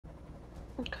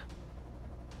Okay.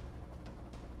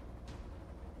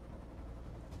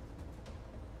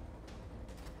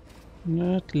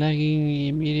 Not lagging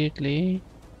immediately.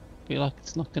 Feel like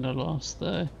it's not gonna last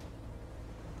though.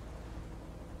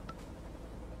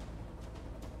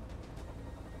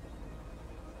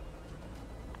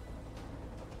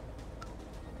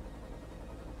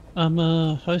 I'm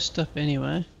a host up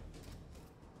anyway.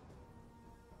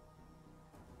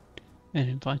 And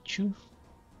invite you.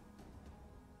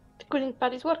 The cooling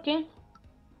pad is working?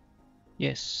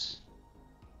 Yes.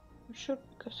 I'm sure,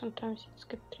 because sometimes it's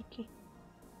get tricky.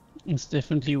 It's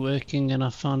definitely working, and I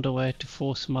found a way to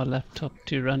force my laptop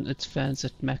to run its fans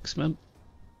at maximum.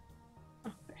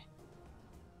 Okay.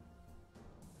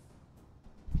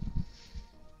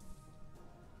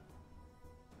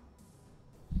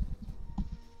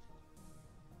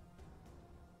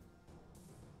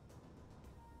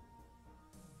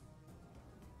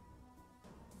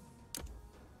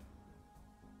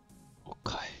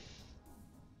 Okay.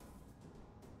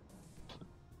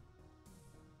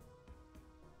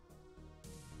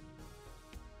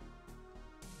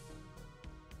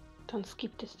 Don't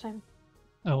skip this time.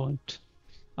 I won't.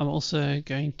 I'm also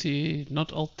going to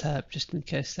not alt tab just in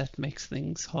case that makes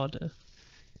things harder.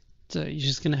 So you're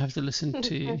just gonna have to listen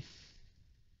to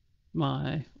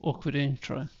my awkward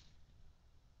intro.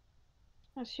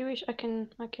 As you wish, I can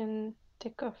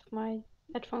take off my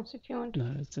headphones if you want.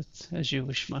 No, it's as you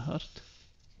wish, my heart.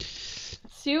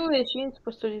 As you wish, you're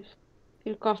supposed to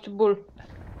feel comfortable.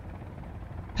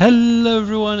 Hello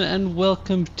everyone and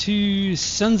welcome to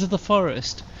Sons of the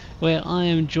Forest, where I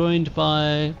am joined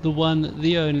by the one,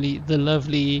 the only, the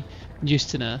lovely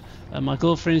Justyna. My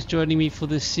girlfriend's joining me for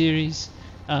this series.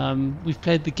 We've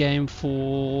played the game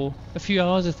for a few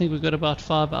hours. I think we've got about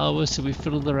 5 hours, so we've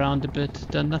fiddled around a bit,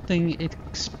 done nothing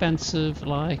expensive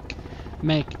like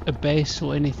make a base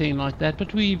or anything like that,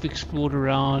 but we've explored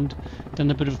around,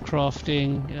 done a bit of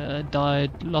crafting,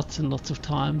 died lots and lots of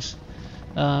times.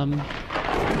 Not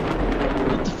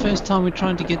the first time we're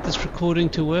trying to get this recording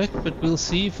to work, but we'll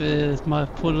see if my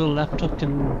poor little laptop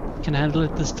can handle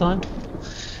it this time.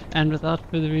 And without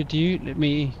further ado, let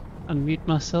me unmute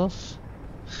myself.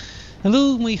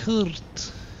 Hello, my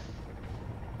heart.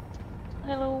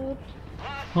 Hello.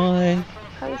 Hi.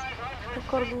 How is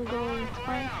recording going? It's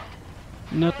fine.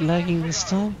 Not lagging this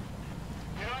time.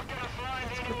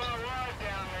 That's good.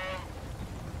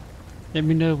 Let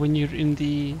me know when you're in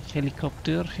the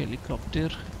helicopter,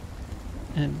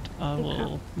 and I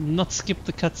will not skip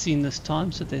the cutscene this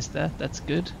time. So there's that. That's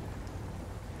good.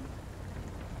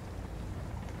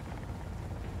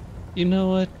 You know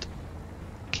what?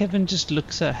 Kevin just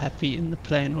looks so happy in the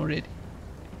plane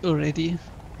already.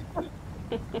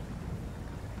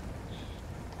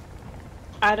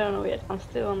 I don't know yet. I'm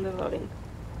still on the loading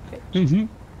page.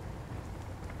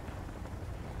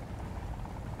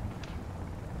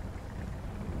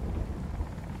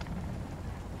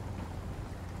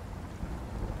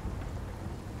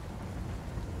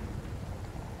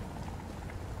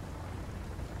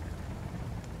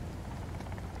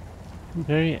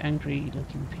 Very angry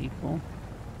looking people.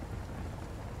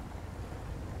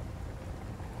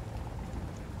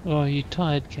 Oh, you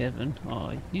tired, Kevin?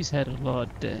 Oh, he's had a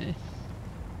hard day.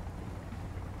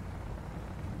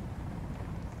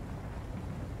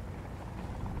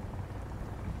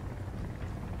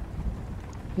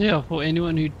 Yeah, for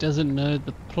anyone who doesn't know,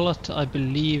 the plot, I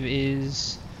believe,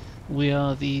 is we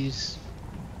are these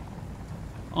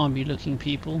army-looking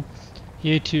people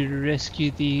here to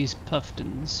rescue these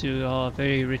puffins who are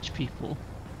very rich people.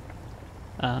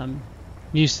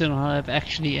 Houston and I have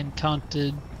actually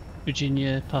encountered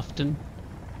Virginia Puffton.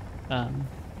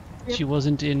 She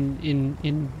wasn't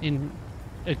in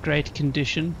a great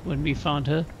condition when we found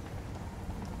her.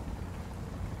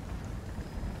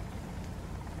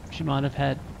 She might have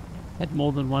had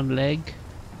more than one leg.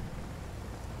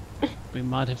 We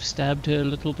might have stabbed her a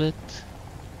little bit.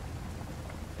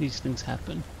 These things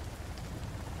happen.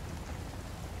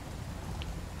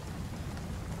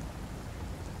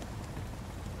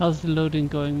 How's the loading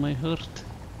going, my heart?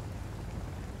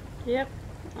 Yep.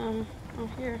 I'm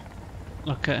here.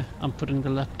 Okay, I'm putting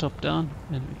the laptop down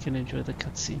and we can enjoy the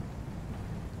cutscene.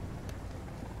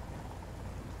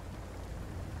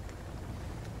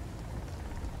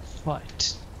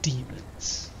 Fight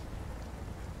demons.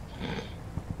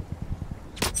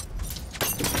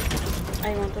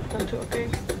 I wanted that too, okay?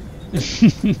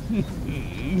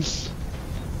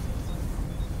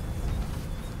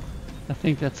 I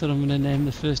think that's what I'm going to name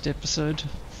the first episode.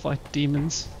 Fight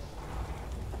demons.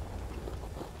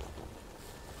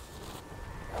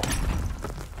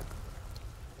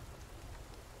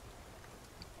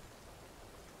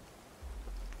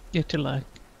 Get to like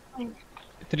My,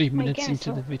 3 my minutes game is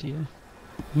into a the video.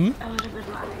 Hmm? little bit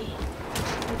laggy.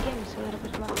 My game is a little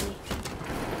bit laggy.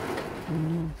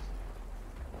 Mm.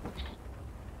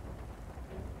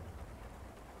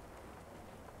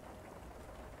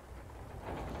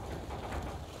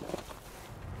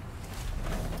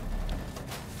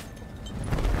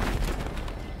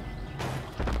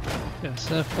 Yeah,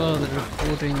 so far the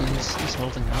recording is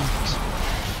holding out.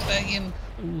 Lagging.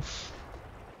 Oof.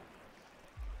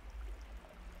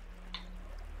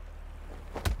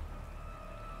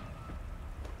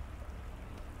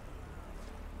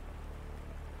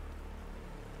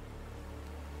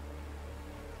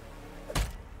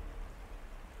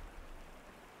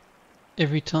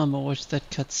 Every time I watch that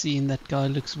cutscene, that guy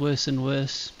looks worse and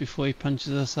worse before he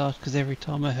punches us out, because every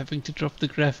time I'm having to drop the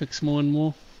graphics more and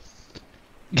more.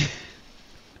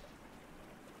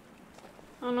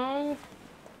 Oh no.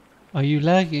 Are you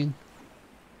lagging?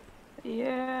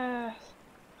 Yes.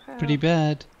 Pretty Help.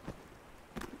 bad.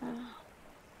 Uh,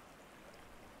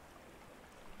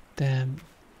 Damn.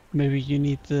 Maybe you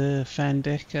need the fan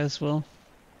deck as well.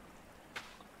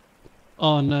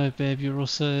 Oh no, babe, you're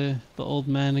also the old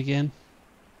man again.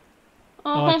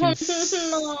 Oh, I can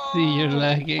see you're no.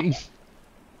 lagging.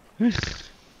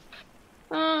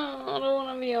 Oh, I don't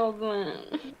want to be old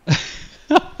man.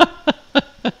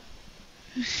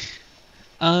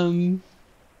 um,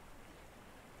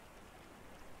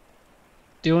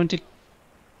 do you want to...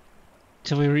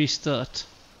 Till we restart?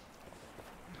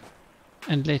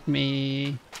 And let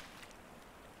me...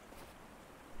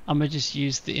 I'm gonna just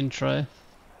use the intro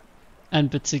and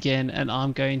bits again, and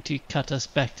I'm going to cut us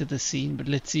back to the scene, but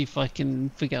let's see if I can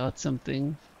figure out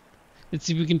something. Let's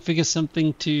see if we can figure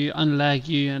something to unlag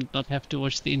you and not have to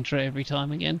watch the intro every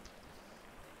time again.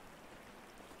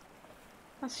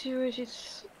 As usual,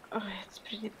 it's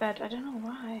pretty bad. I don't know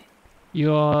why.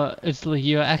 It's like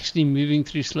you're actually moving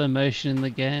through slow motion in the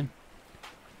game.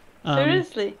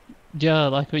 Seriously? Yeah,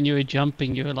 like when you were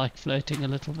jumping, you were like floating a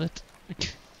little bit.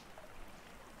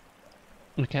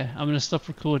 Okay, I'm gonna stop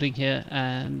recording here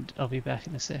and I'll be back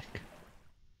in a sec.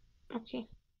 Okay.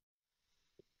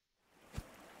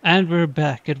 And we're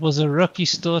back. It was a rocky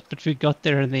start, but we got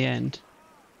there in the end.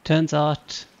 Turns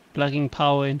out plugging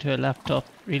power into a laptop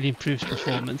really improves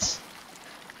performance.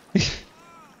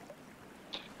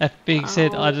 That being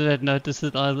said, I Oh, didn't notice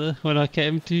it either when I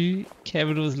came to.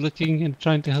 Kevin was looking and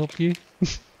trying to help you.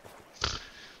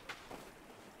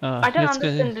 I don't Let's go.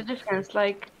 understand the difference.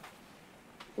 Like,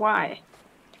 why?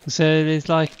 So there's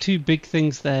like two big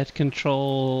things that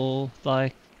control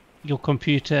like your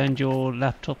computer and your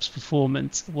laptop's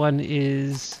performance. One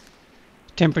is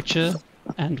temperature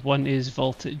and one is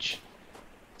voltage.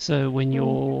 So when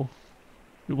you're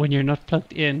not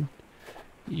plugged in,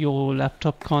 your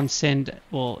laptop can't send,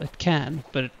 well, it can,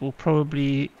 but it will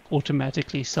probably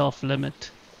automatically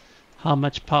self-limit how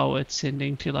much power it's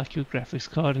sending to like your graphics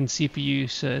card and CPU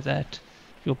so that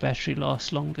your battery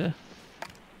lasts longer.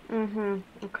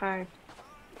 Okay.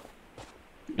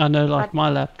 I know like But my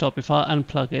laptop, if I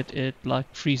unplug it, it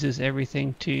like freezes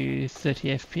everything to 30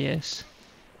 FPS.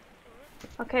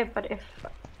 okay, but if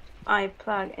I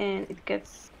plug in, it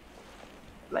gets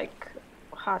like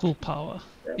hot. Full power.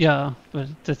 Yeah, but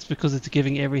that's because it's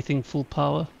giving everything full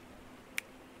power.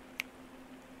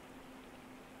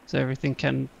 So everything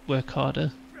can work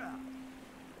harder.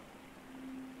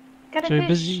 Get a So we're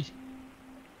fish.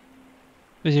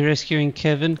 busy rescuing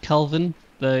Calvin,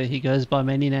 though he goes by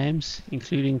many names,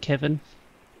 including Kevin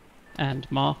and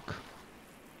Mark.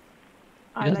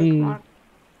 He I like Mark.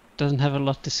 doesn't have a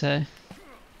lot to say.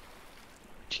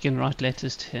 But you can write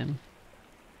letters to him,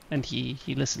 and he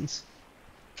listens.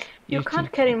 You You can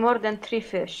can't carry more than 3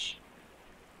 fish.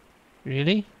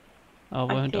 really? I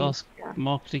I won't think. ask Yeah.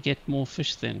 Mark to get more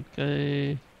fish then.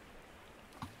 Go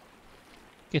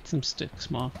get some sticks,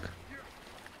 Mark.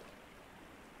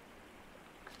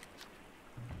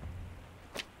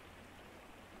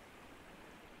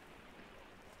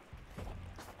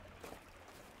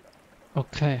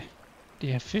 Okay. Do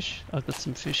you have fish? I've got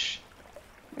some fish.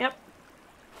 Yep.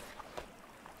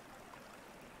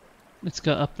 Let's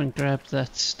go up and grab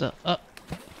that stuff. Up.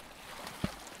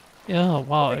 Yeah,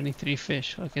 wow, only 3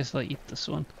 fish. I guess I'll eat this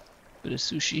one. Bit of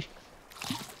sushi.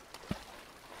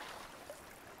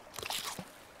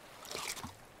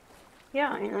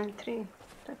 Yeah, and 3.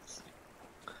 That's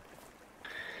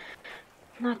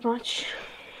not much.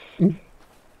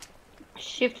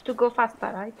 Shift to go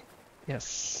faster, right?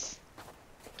 Yes.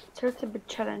 It's a little bit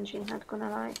challenging, not gonna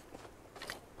lie.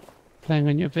 Playing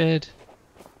on your bed.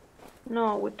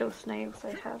 No, with those snails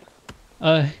I have.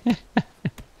 Oh.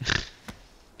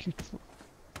 Cute.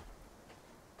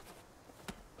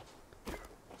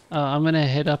 I'm gonna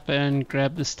head up and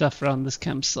grab the stuff around this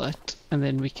campsite, and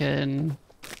then we can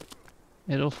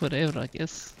head off whatever, I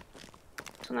guess.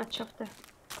 Too much of the...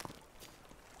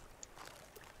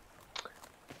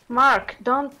 Mark,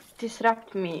 don't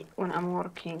disrupt me when I'm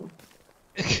working.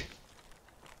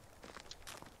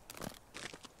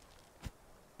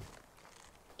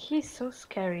 He's so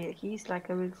scary. He's like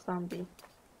a real zombie.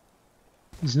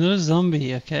 He's not a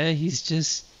zombie, okay? He's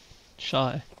just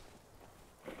shy.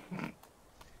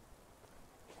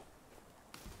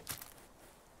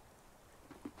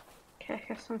 Okay, I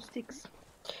have some sticks.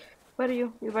 Where are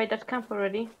you? You by that camp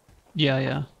already? Yeah,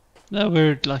 yeah. No,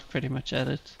 we're like pretty much at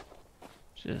it.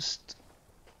 Just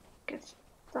Get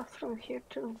stuff from here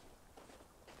too.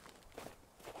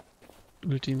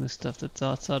 looting the stuff that's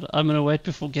outside. I'm gonna wait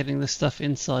before getting the stuff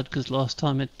inside because last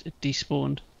time it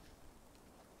despawned.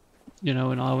 You know,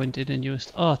 when I went in and you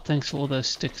was... Oh, thanks for all those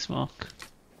sticks, Mark.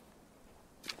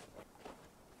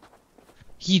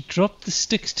 He dropped the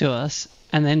sticks to us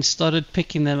and then started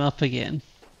picking them up again.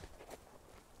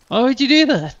 Why would you do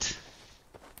that?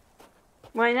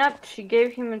 Why not? She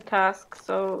gave him a task,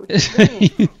 so he's doing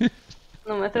it.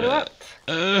 No matter what.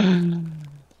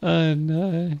 Oh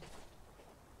no.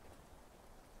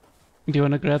 Do you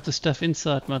want to grab the stuff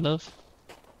inside, my love?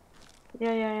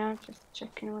 Yeah. Just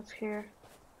checking what's here.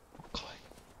 Okay.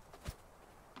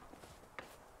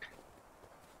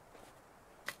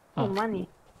 Oh, money.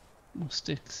 More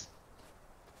sticks.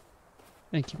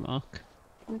 Thank you, Mark.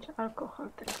 And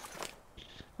alcohol drinks.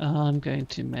 I'm going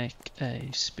to make a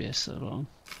spear so long.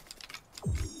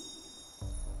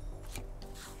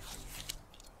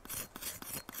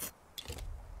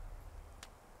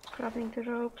 Grabbing the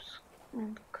ropes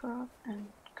and cup and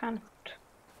can of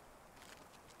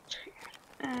food.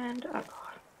 And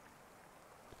alcohol.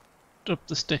 Drop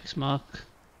the sticks, Mark.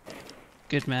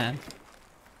 Good man.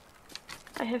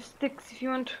 I have sticks if you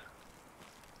want.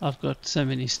 I've got so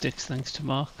many sticks thanks to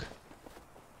Mark.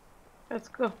 Let's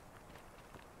go.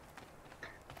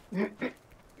 Why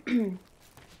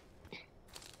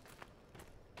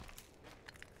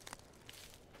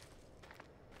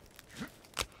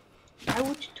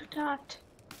would you do that?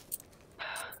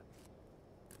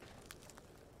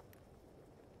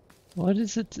 What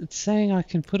is it? It's saying I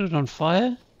can put it on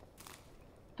fire?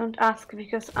 Don't ask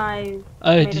because I...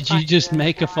 Oh, made a did you fire just there.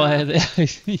 make a fire there?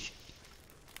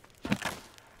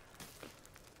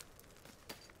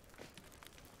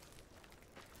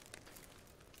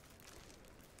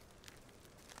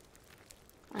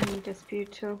 I need a spear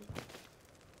too.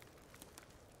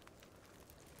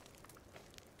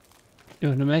 You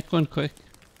want to make one quick?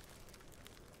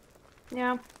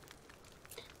 Yeah.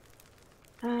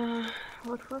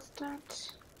 What was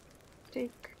that?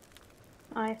 Stick,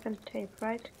 knife and tape,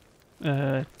 right?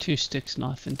 2 sticks,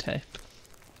 knife and tape.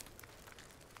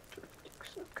 2 sticks,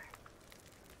 okay.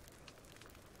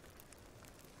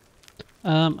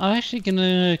 I'm actually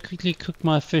gonna quickly cook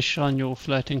my fish on your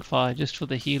floating fire just for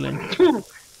the healing. True,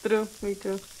 me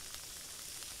too.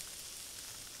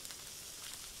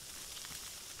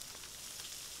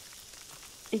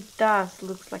 It does,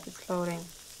 looks like it's floating.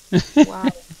 Wow.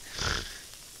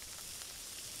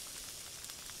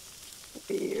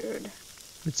 Weird.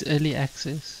 It's early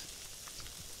access.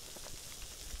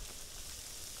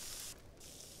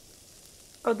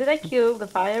 Oh, did I kill the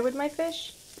fire with my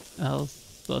fish? I'll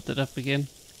start it up again.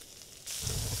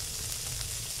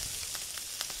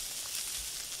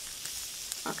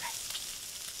 Okay.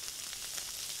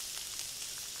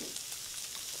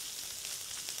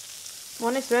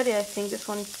 One is ready, I think. This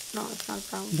one is... No, it's not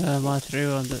brown. No, my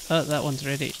through on the... Oh, that one's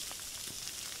ready.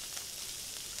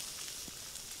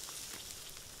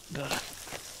 Got it.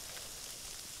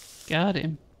 Got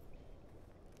him.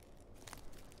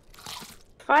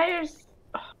 Fires!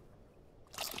 Oh,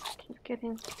 I keep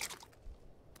getting...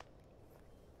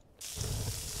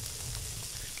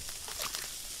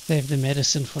 Save the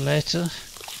medicine for later.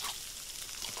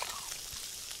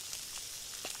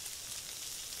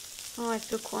 Oh, I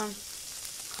took one.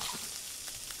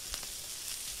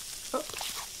 Oh,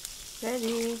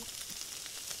 ready.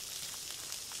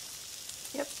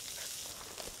 Yep.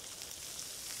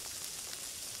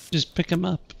 Just pick him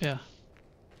up, yeah.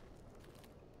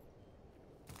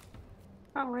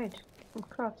 Oh, wait. Some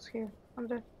crabs here on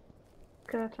the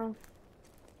skeleton.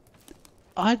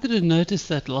 I didn't notice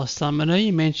that last time. I know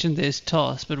you mentioned there's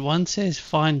tasks, but one says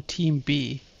find Team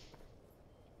B.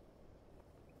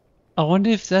 I wonder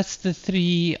if that's the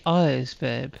 3 eyes,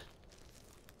 babe.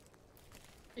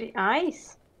 3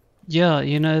 eyes? Yeah,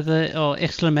 you know the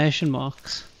exclamation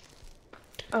marks.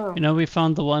 Oh. You know, we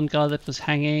found the one guy that was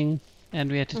hanging and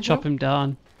we had to chop him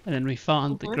down, and then we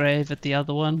found the grave at the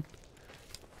other one.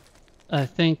 I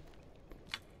think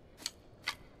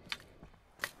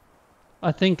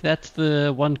that's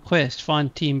the one quest,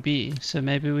 find Team B. So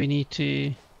maybe we need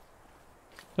to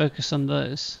focus on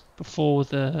those before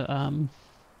the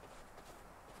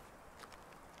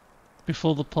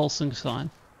pulsing sign.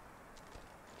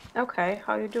 Okay,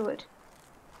 how you do it?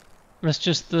 That's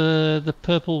just the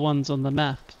purple ones on the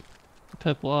map. The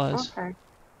purple eyes. Okay.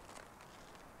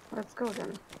 Let's go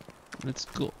then. Let's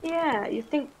go. Yeah, you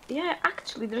think? Yeah,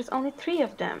 actually, there's only 3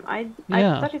 of them. I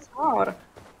Yeah. thought it's more.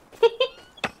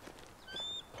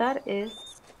 That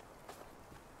is.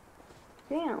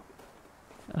 Damn.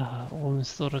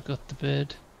 Almost thought I got the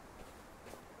bird.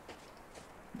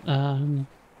 Do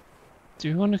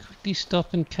we want to quickly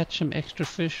stop and catch some extra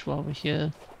fish while we're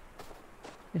here?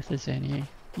 If there's any.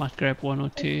 Might grab 1 or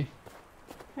 2.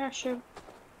 Yeah, sure.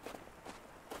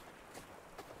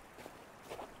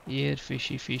 Yeah,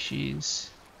 fishy fishies.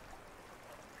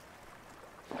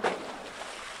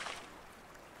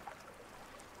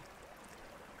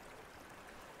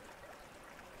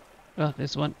 Oh,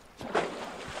 there's one.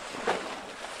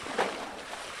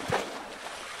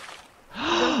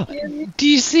 Do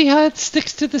you see how it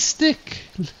sticks to the stick?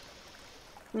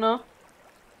 No.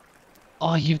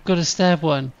 Oh, you've got to stab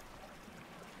one.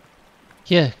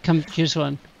 Here, come, here's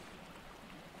one.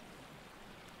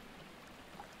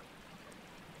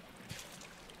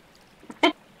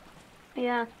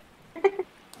 Yeah.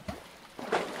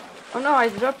 Oh no, I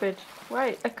dropped it.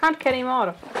 Wait, I can't get him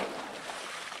out.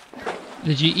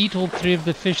 Did you eat all 3 of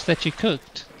the fish that you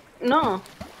cooked? No. Oh,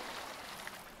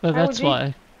 Why that's would you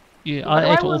why. Yeah, Why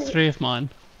I ate all would you- 3 of mine.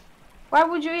 Why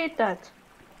would you eat that?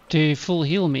 To full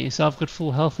heal me, so I've got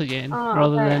full health again, Oh,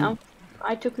 rather okay. than...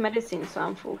 I took medicine, so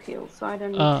I'm full heal, so I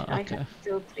don't need. Oh, I okay. have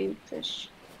still 3 fish.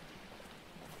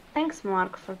 Thanks,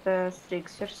 Mark, for the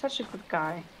sticks. You're such a good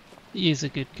guy. He is a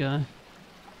good guy.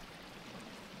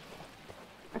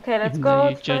 Okay, let's Even go. though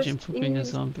you judge him first for being a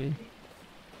east. zombie.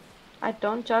 I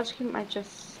don't judge him. I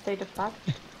just state the fact.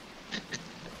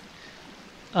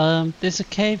 There's a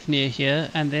cave near here,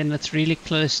 and then it's really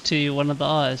close to one of the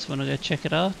eyes. Wanna go check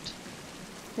it out?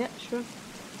 Yeah, sure.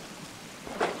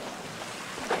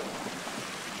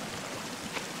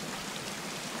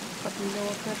 Fucking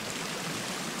water.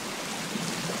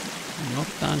 Not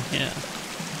down here.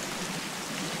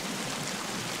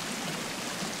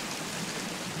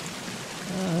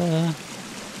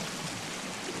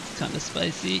 It's kind of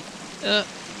spicy.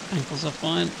 Ankles are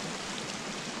fine.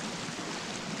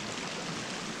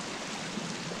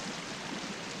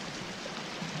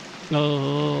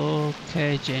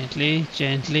 Okay, gently,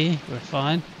 gently. We're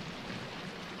fine.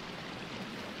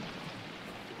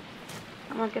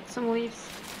 I'm gonna get some leaves.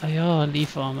 Oh yeah,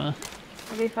 leaf armor.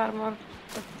 Leaf armor.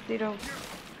 That's 0.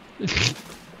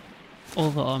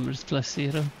 All the armors plus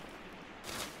 0.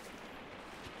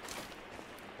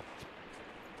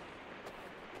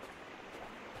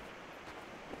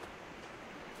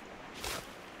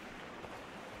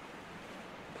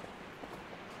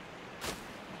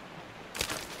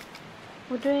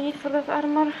 What do you need for that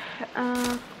armor?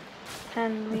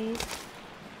 10 leaves.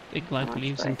 Big How like much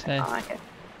leaves do I and have? tape. Oh, okay.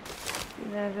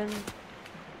 11.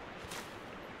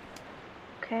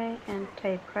 Okay, and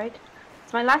tape, right?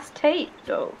 It's my last tape,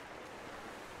 though.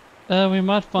 We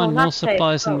might find not more tape,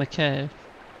 supplies in the cloth. cave.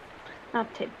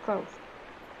 Not tape, clothes.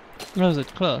 Oh, is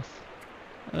it cloth?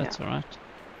 Oh, that's Yeah. alright.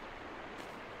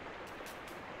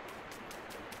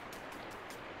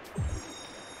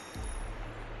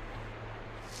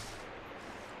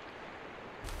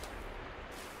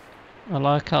 I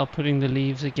like how putting the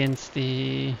leaves against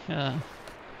the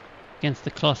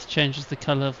cloth changes the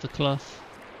color of the cloth.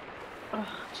 Ugh,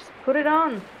 just put it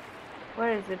on.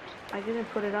 Where is it? I didn't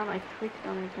put it on. I clicked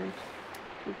on it and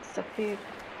it disappeared.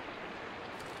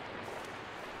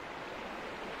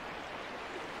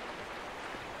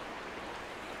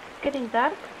 Getting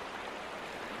dark?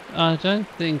 I don't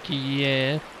think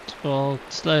yet. Well,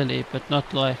 slowly, but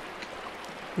not like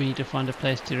we need to find a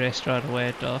place to rest right away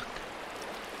at dark.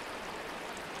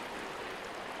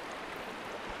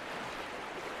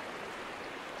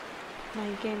 My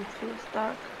game feels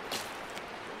dark.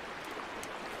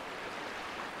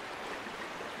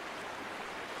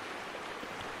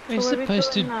 We're So where are we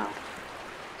supposed going to...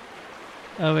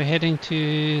 now? We're heading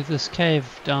to this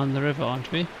cave down the river,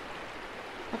 aren't we?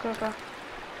 Okay, okay.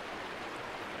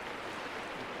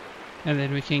 And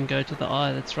then we can go to the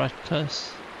eye that's right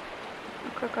close.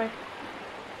 Okay, okay.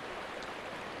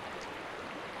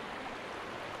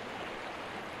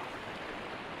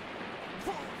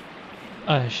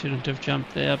 I shouldn't have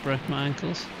jumped there, I broke my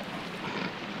ankles.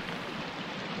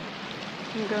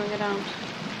 I'm going around.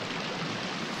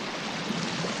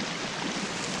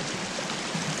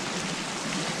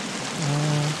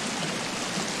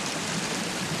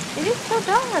 It is so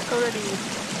dark already.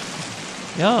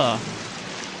 Yeah,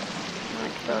 My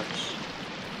torch.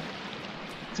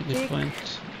 that's a good Tick.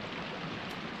 point.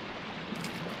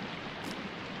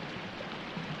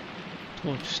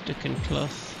 Torch, stick and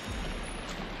cloth.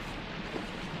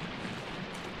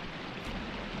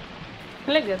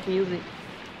 I like that music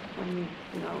when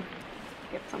you know,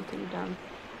 get something done.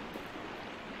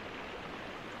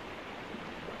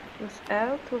 Use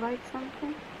L to write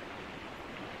something?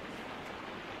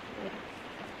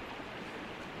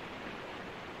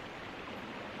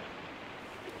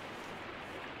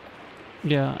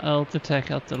 Yeah, I'll to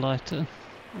take out the lighter,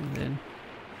 and then.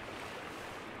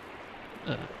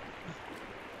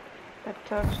 That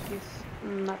torch is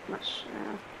not much.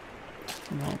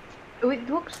 No. It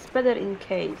works better in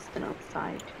caves than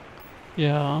outside.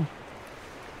 Yeah.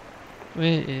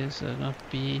 Where is it? Not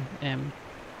B, M.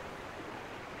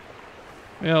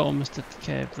 We are almost at the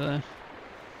cave though.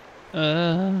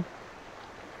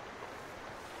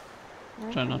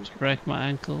 Try not to break my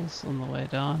ankles on the way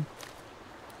down.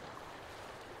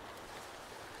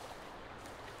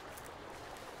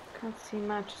 Can't see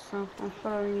much, so I'm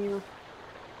following you.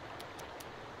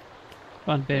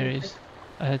 Found berries.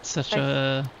 I had such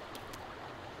a...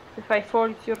 If I fall,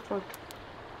 it's your fault.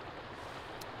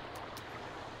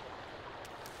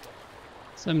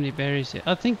 So many berries here.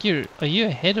 I think you're... Are you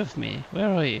ahead of me? Where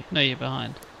are you? No, you're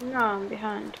behind. No, I'm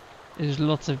behind. There's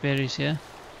lots of berries here.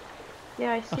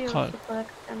 Yeah, I see I you can't... also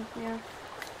collect them, yeah.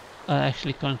 I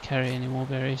actually can't carry any more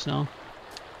berries now.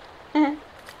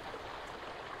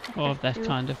 Or that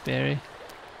kind of berry.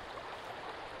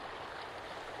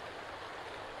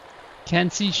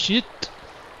 Can't see shit.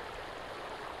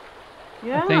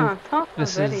 Yeah, I think tons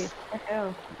this of berries. is... What the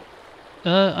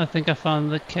hell? I think I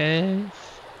found the cave.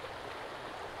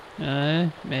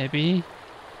 No, maybe.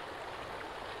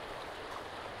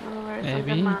 Oh, where is on the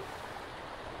Maybe. map?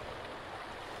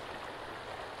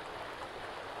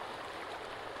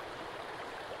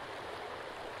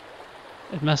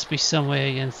 It must be somewhere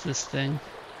against this thing.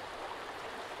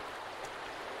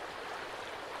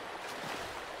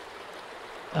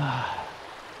 Ah,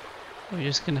 we're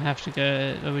just gonna have to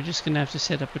go. We're just gonna have to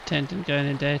set up a tent and go in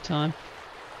the daytime.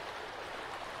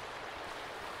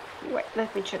 Wait,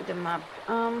 let me check the map.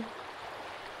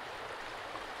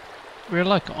 We're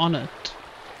like on it.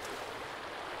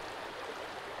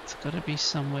 It's gotta be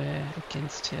somewhere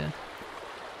against here.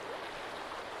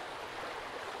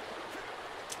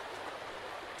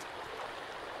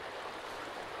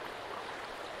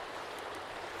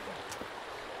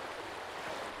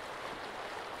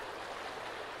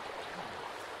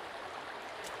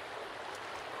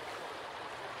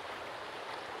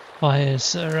 Fire's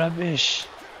so rubbish.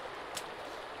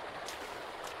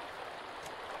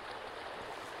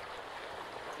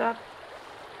 Stop.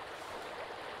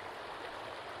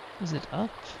 Is it up?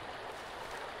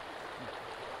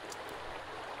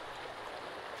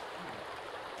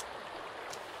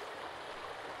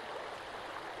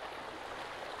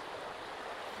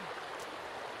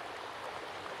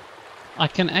 I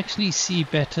can actually see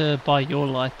better by your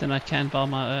light than I can by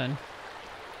my own.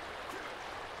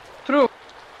 True.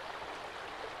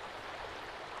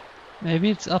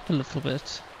 Maybe it's up a little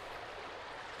bit.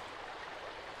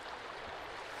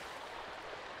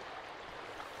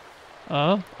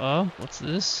 Oh, what's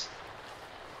this?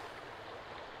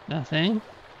 Nothing.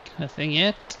 Nothing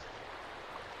yet.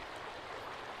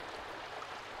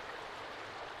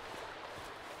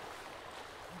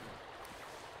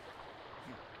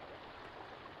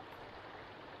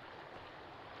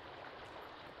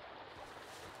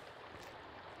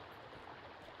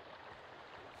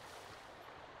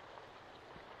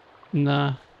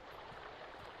 Nah.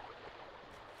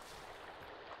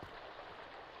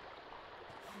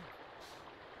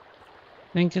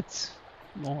 I think it's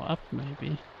more up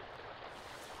maybe.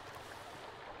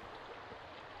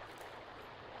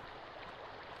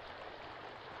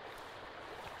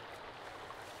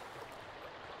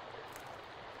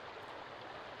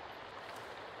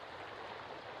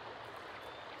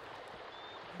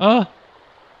 Oh!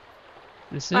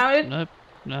 Is Found it? it? Nope.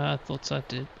 No, I thought I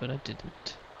did, but I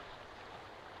didn't.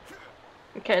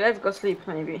 Okay, let's go sleep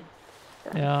maybe.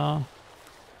 Yeah.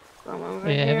 Come over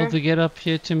Are you here. able to get up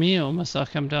here to me, or must I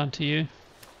come down to you?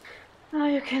 Oh,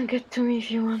 you can get to me if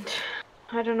you want.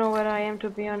 I don't know where I am, to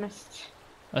be honest.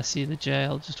 I see the J,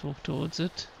 I'll just walk towards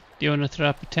it. Do you want to throw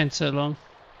up a tent so long?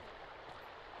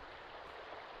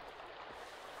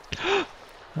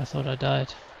 I thought I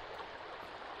died.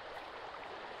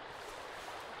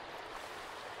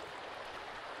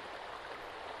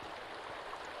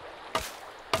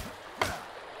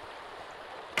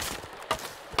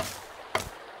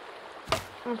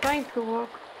 I'm trying to walk.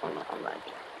 Oh no, I'm like.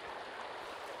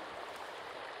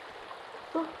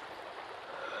 Oh,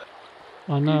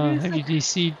 Oh give no, me a have you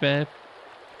sec. DC'd, babe?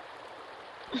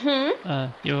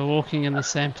 You were walking in the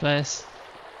same place.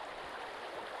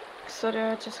 Sorry,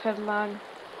 I just had lag.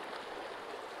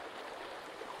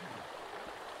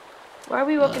 Why are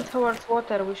we walking towards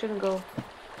water? We shouldn't go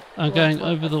I'm towards going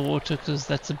over water. the water because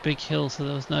that's a big hill, so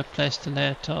there was no place to lay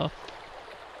a top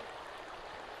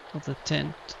of the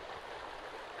tent.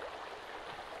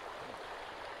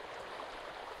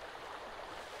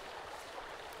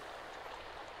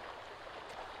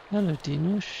 Hello,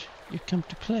 Dinush. You come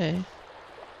to play?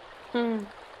 Hmm.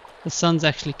 The sun's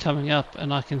actually coming up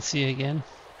and I can see again.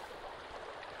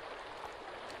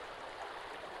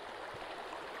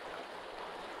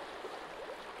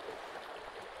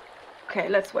 Okay,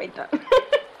 let's wait then.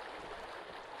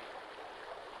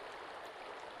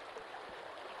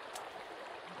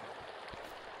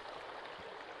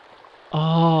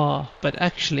 Ah, but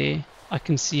actually I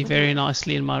can see very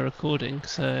nicely in my recording,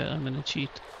 so I'm gonna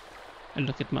cheat and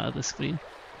look at my other screen.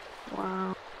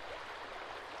 Wow.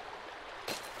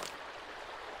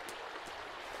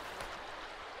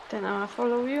 Then I'll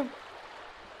follow you.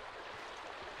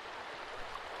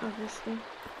 Obviously.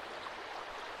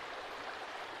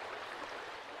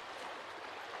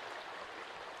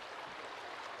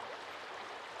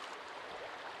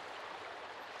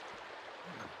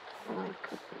 Oh my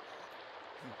goodness.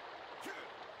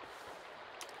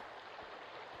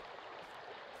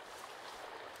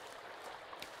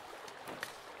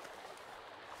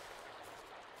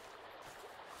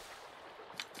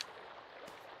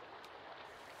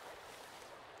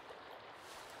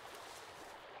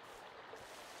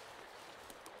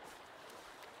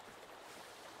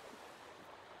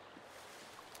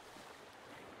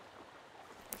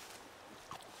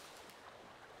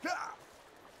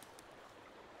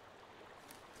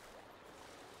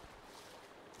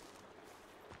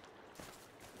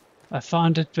 I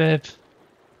found it, babe.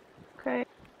 Okay,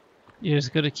 You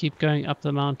just gotta keep going up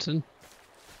the mountain.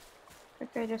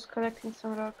 okay, just collecting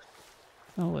some rocks.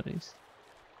 No worries.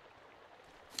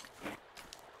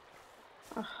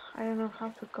 Ugh, I don't know how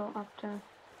to go up there.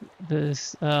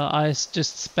 There's,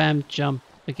 just spammed jump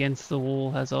against the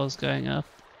wall as I was going up.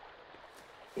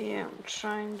 Yeah, I'm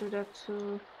trying to do that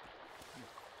too.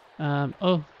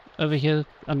 Oh, over here,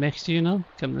 I'm next to you now.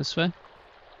 Come this way.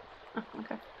 Oh,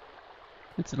 okay.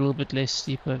 It's a little bit less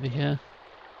steep over here.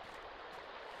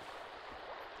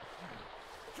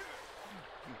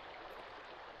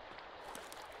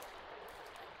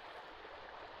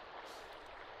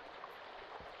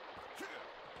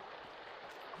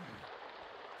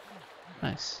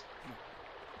 Nice.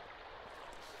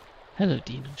 Hello,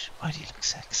 Dinos. Why do you look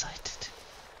so excited?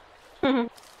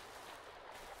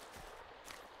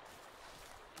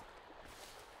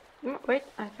 Wait,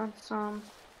 I found some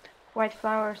white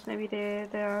flowers. Maybe they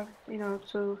are, you know,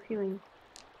 to healing.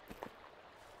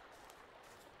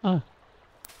 Oh.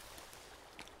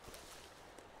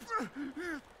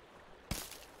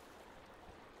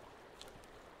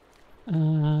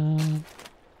 Um,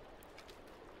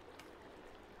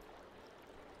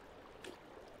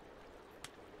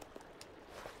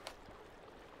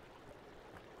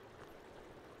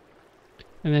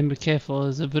 and then be careful,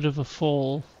 there's a bit of a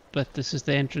fall, but this is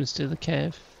the entrance to the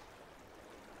cave.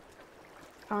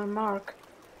 Found Mark.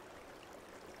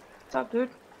 What's up, dude?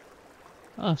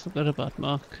 Oh, I forgot about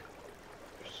Mark.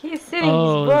 He's sitting. He's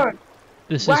Oh, bored.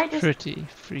 this is Why just? pretty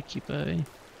freaky, Bowie.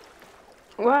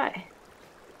 Why?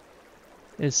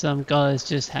 There's some guys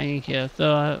just hanging here,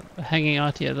 hanging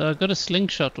out here. Though I got a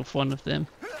slingshot with one of them.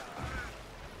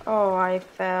 Oh, I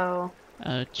fell.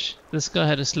 Ouch. This guy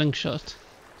had a slingshot.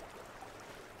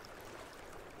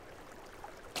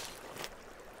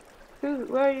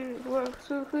 Where are you?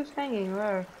 Who's hanging?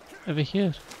 Where? Over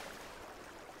here.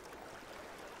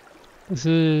 This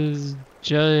is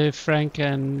Joe, Frank,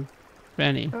 and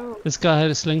Benny. Oh. This guy had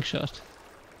a slingshot.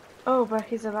 Oh, but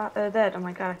he's alive. Dead. Oh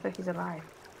my god, I thought he's alive.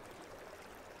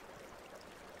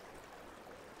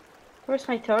 Where's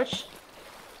my torch?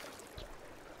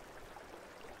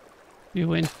 You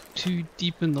went too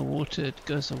deep in the water, it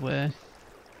goes away.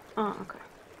 Oh, okay.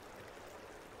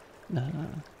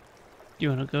 You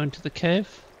want to go into the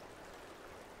cave?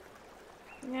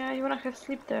 Yeah, you wanna have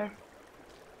sleep there?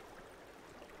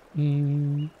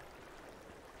 In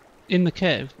the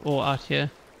cave or out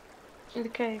here? In the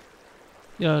cave.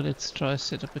 Yeah, let's try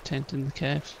set up a tent in the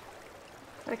cave.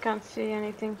 I can't see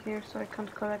anything here, so I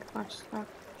can't collect much stuff.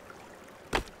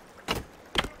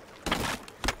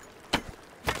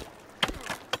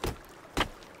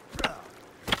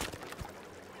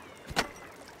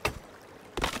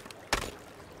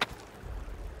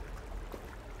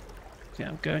 Okay,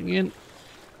 I'm going in.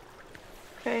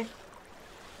 Okay.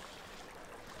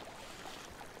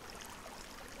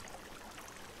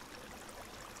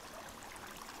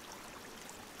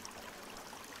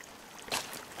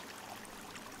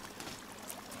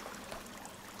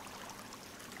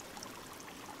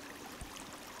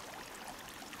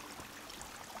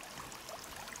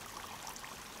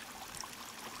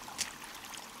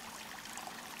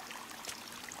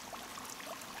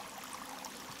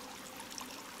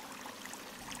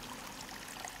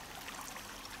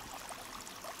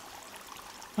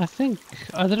 I think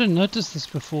I didn't notice this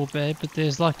before, babe, but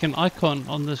there's like an icon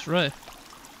on this rope,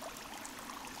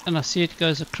 and I see it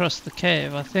goes across the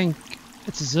cave. I think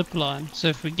it's a zip line, so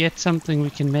if we get something,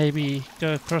 we can maybe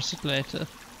go across it later.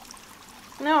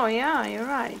 No, yeah, you're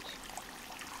right.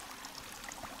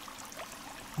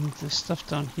 And there's stuff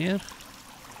down here.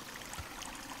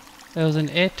 There was an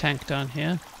air tank down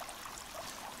here.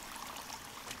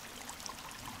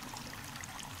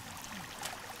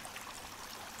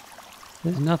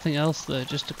 There's nothing else though,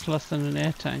 just a cloth and an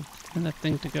air tank, and that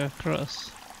thing to go across.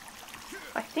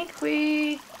 I think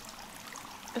it's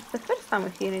the first time we're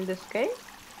here in this cave.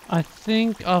 I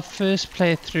think our first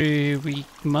playthrough we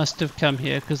must have come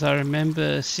here because I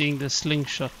remember seeing the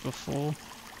slingshot before.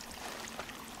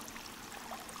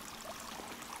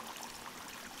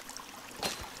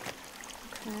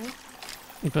 Okay.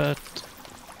 But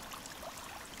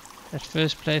that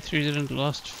first playthrough didn't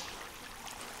last.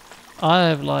 I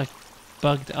have like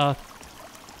bugged out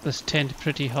this tent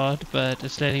pretty hard, but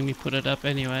it's letting me put it up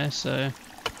anyway, so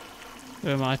who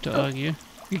am I to argue?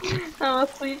 Oh,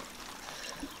 sweet.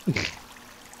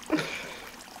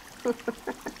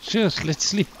 Sure, let's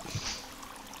sleep.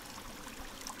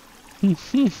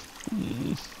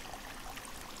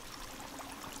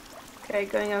 Okay,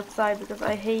 going outside because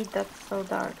I hate that it's so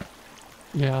dark.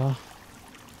 Yeah.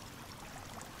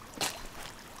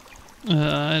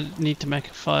 I need to make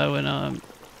a fire when I'm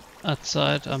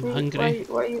outside. I'm See, hungry.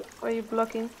 Why are you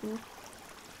blocking me?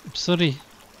 I'm sorry.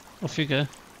 Off you go.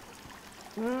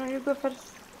 No, you go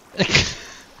first.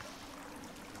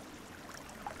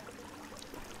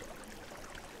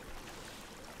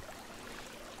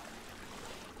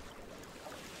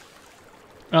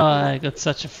 Oh, I got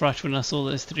such a fright when I saw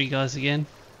those three guys again.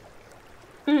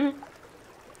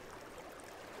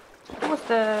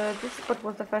 This spot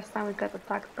was the first time we got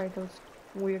attacked by those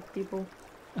weird people.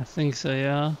 I think so,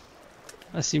 yeah.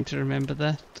 I seem to remember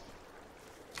that.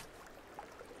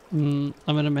 I'm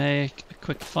gonna make a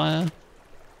quick fire.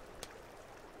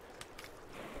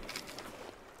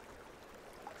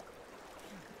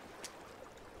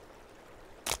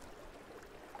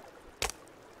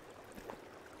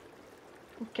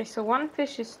 Okay, so one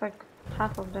fish is like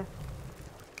half of the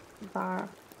bar,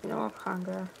 of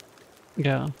hunger.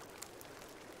 Yeah.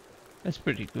 That's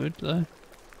pretty good though.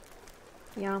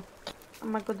 Yeah,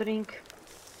 I'm gonna go drink.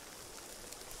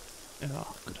 Yeah,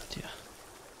 good idea.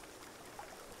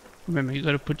 Remember, you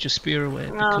gotta put your spear away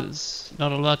because you're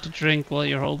not allowed to drink while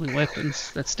you're holding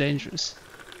weapons. That's dangerous.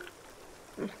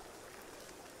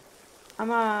 I'm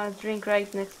gonna drink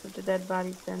right next to the dead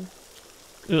bodies then.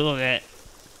 Look at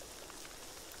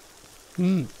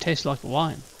that. Tastes like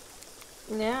wine.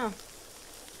 Yeah.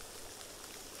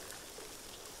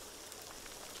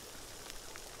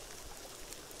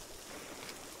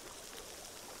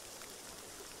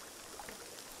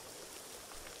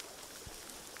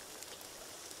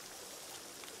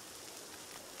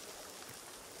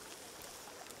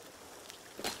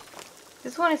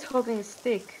 This one is holding a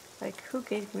stick. Like, who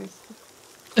gave me a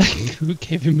stick? Who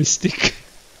gave him a stick?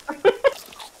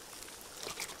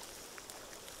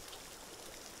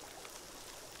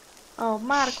 Oh,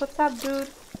 Mark, what's up, dude?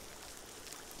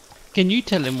 Can you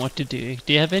tell him what to do?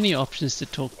 Do you have any options to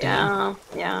talk to him?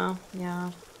 Yeah.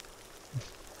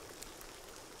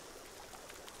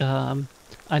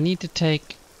 I need to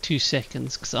take 2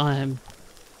 seconds because I am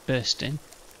bursting.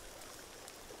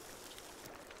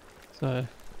 So,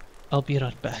 I'll be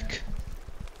right back.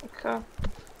 Okay.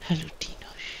 Hello,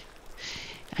 Tinosh.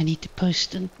 I need to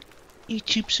post on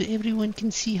YouTube so everyone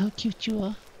can see how cute you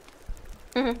are.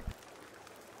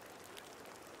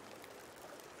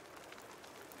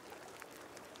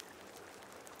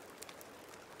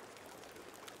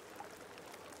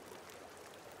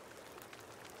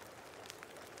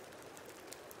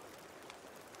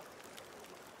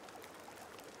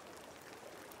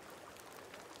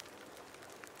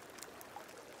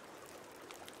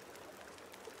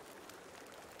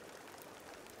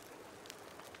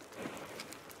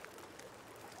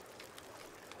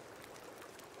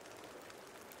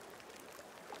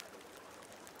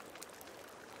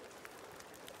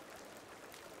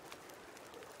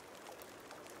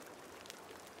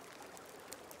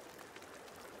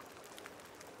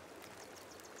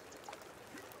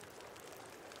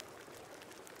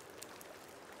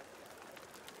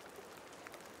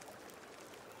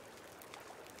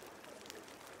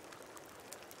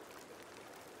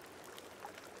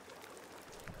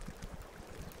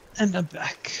 And I'm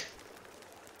back.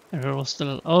 And we're all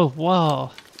still. Oh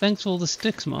wow! Thanks for all the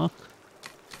sticks, Mark.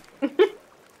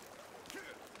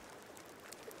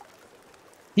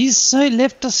 He's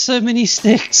left us so many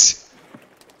sticks.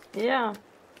 Yeah.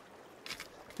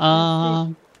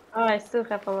 Um, Oh, I still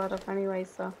have a lot of anyway,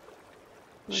 so.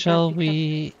 shall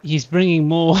we? He's bringing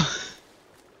more.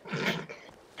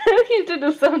 I need to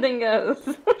do something else.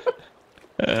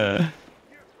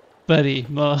 Buddy,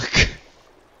 Mark,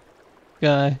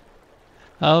 guy,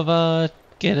 how about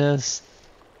get us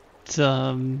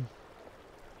some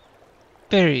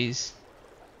berries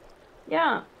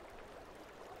Yeah.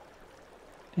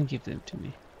 and give them to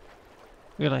me?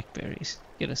 We like berries.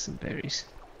 Get us some berries.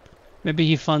 Maybe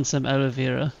you found some aloe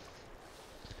vera.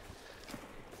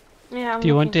 Yeah, I'm Do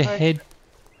you want to looking for it. head?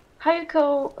 How you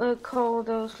call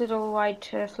those little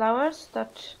white flowers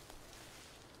that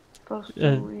supposed to,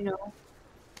 you know?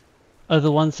 Oh,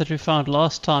 the ones that we found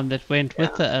last time that went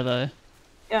with Yeah. the aloe.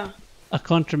 Yeah. I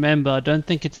can't remember. I don't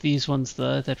think it's these ones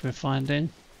though that we're finding.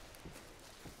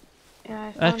 Yeah,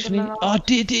 I found Actually, them a oh lot.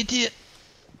 dear.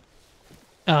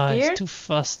 Ah, Here? it's too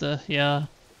faster. Yeah.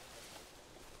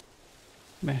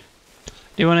 Meh.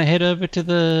 Do you want to head over to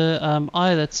the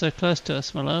eye that's so close to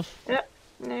us, my love? Yeah.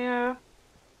 Yeah.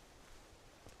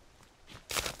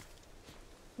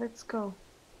 Let's go.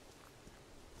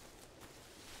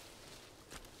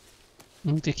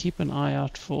 I need to keep an eye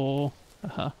out for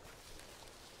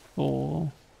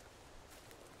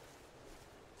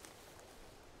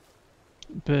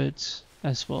birds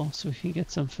as well, so we can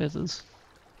get some feathers.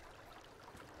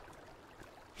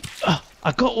 Ah,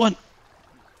 I got one.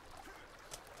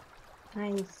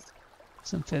 Nice.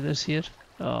 Some feathers here.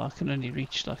 Oh, I can only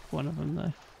reach like one of them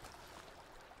though.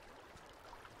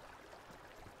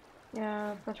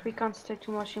 Yeah, but we can't stay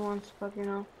too much in one spot, you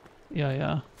know.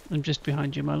 Yeah. I'm just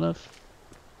behind you, my love.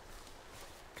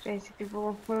 Crazy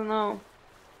people will know.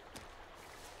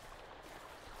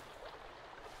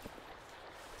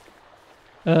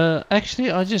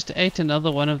 Actually, I just ate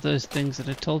another one of those things that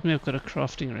it told me I've got a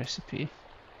crafting recipe.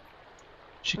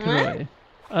 Chikoroi.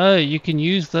 Oh, you can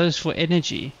use those for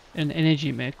energy, an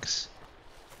energy mix.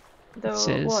 The It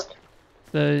says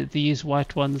what? these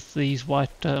white ones, these white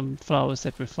flowers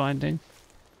that we're finding.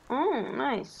 Oh,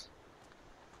 nice.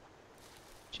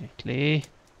 Gently.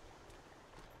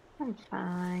 I'm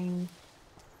fine.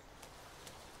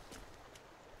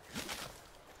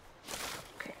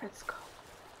 Okay, let's go.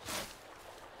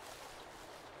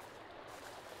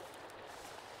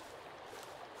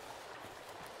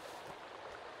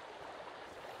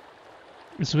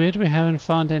 It's weird we haven't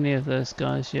found any of those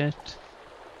guys yet.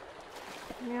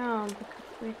 Yeah, because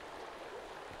we're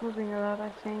moving a lot, I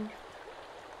think.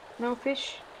 No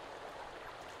fish?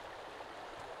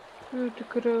 No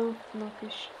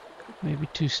fish. Maybe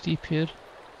too steep here.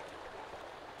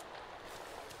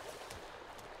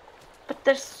 But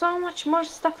there's so much more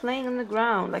stuff laying on the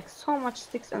ground, like so much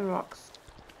sticks and rocks.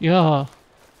 Yeah.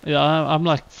 I'm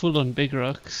like full on big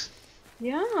rocks.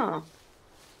 Yeah.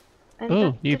 And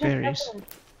Oh, that new didn't berries. happen.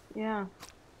 Yeah.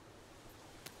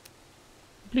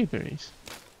 Blueberries.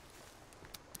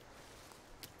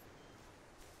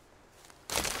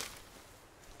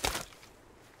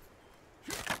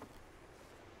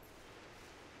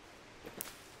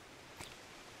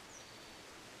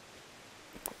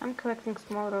 I'm collecting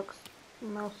small rocks,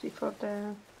 mostly for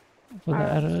the For the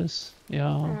arrows. arrows.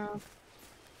 Yeah. Yeah.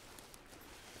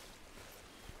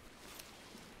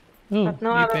 Oh, But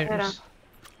no new aloe vera. berries.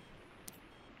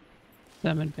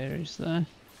 Salmon berries though.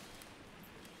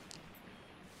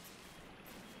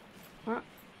 What?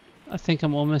 I think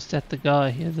I'm almost at the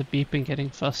guy here, the beeping getting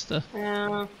faster.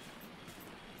 Yeah.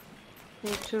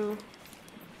 Me too.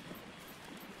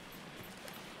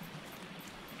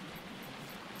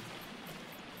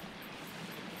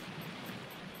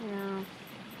 Yeah.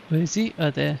 Where is he? Oh,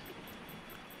 there.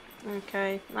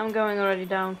 Okay. I'm going already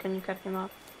down. Can you cut him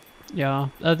off? Yeah.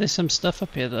 Oh, there's some stuff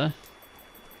up here though.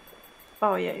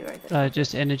 Oh yeah, you're right there.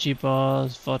 Just energy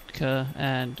bars, vodka,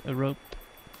 and a rope.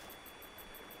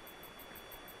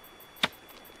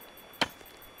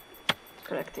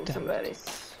 Collecting Damn some it. berries.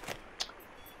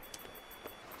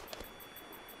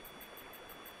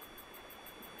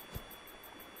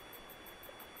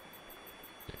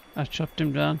 I chopped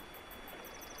him down.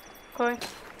 Okay.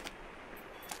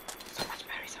 So much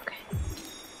berries, okay.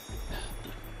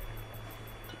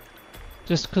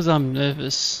 Just because I'm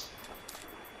nervous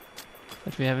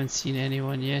that we haven't seen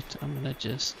anyone yet, I'm gonna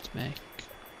just make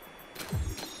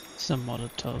some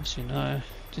Molotovs, you know.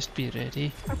 Just be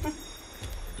ready.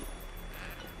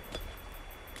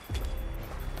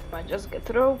 I just get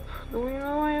rope. Do you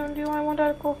know do I want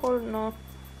alcohol? No.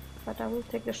 But I will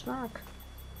take the snack.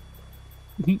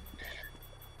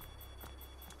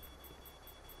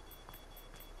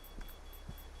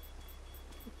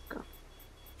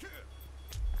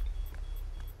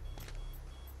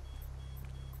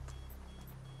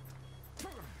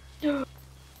 Go.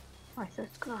 I thought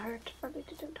it's gonna hurt, but it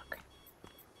didn't. Okay.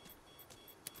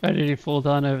 How did you fall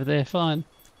down over there? Fine.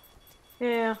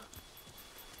 Yeah.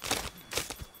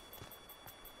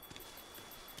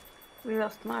 We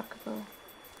lost Mark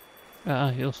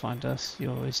though. He'll find us. He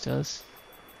always does.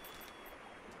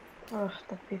 Oh,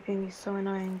 that beeping is so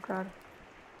annoying, God.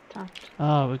 Tapped.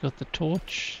 Ah, we got the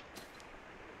torch.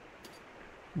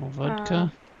 More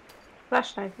vodka.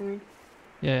 Flashlight, you mean?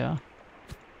 Yeah.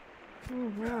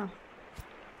 Oh, yeah.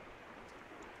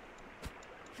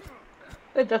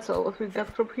 But that's all what we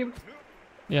got from him.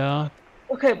 Yeah.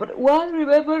 Okay, but one,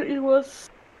 remember, it was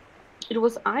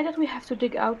I that we have to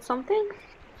dig out something?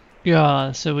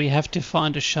 Yeah, so we have to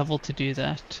find a shovel to do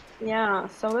that. Yeah,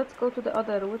 so let's go to the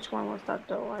other. Which one was that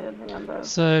though? I don't remember.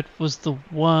 So it was the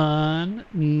one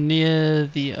near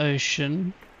the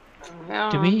ocean.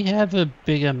 Yeah. Do we have a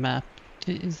bigger map?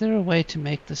 Is there a way to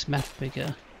make this map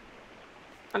bigger?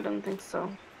 I don't think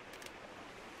so.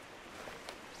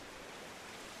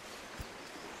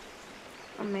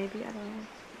 Or maybe, I don't know.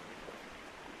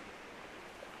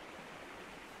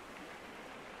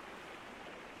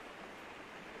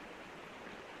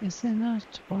 Is there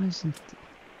not? Why isn't it?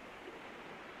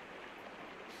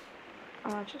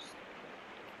 I'll just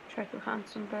try to hunt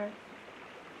some bird.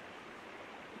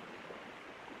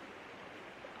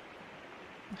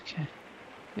 Okay.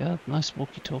 Yeah, nice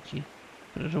walkie-talkie.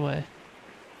 Put it away.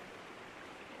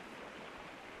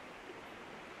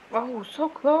 Oh, so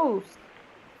close!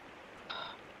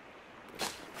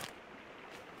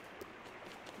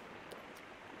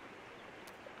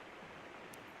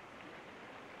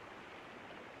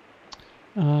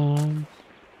 Um,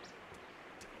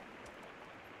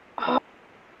 Oh.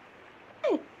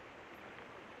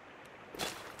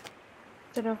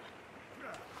 Instead of...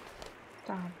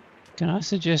 Damn. can I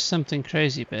suggest something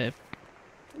crazy, babe?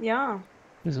 Yeah.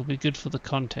 This will be good for the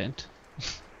content.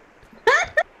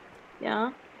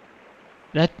 Yeah.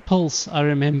 That pulse, I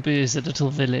remember, is a little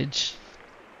village.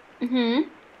 Mm-hmm.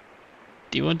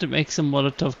 Do you want to make some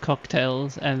Molotov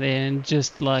cocktails and then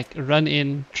just like run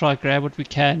in, try grab what we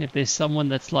can? If there's someone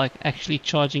that's like actually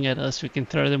charging at us, we can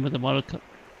throw them with a Molotov.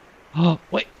 Oh,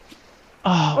 wait!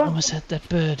 Oh, Oh. almost had that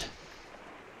bird.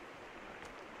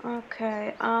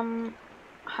 Okay,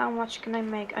 how much can I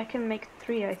make? I can make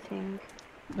 3, I think.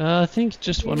 I think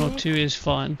just one or Really? two is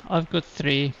fine. I've got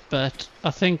 3, but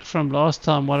I think from last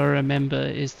time what I remember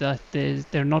is that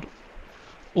they're not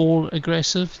all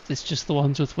aggressive. It's just the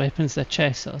ones with weapons that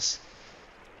chase us.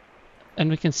 And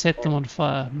we can set them on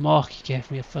fire. Mark, you gave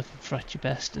me a fucking fright, you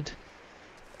bastard.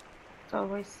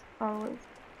 Always.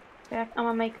 Yeah, I'm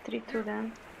gonna make 3 too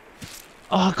then.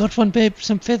 Oh, I got one, babe.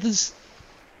 Some feathers.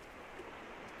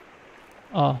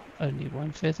 Oh, only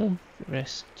one feather. The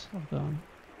rest are gone.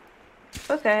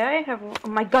 Okay, I have. Oh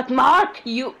my God, Mark!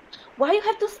 You. Why you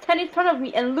have to stand in front of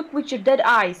me and look with your dead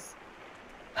eyes?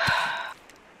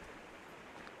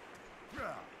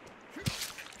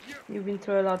 You've been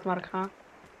through a lot, Mark, huh?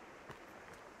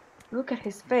 Look at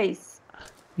his face.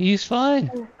 He's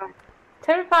fine.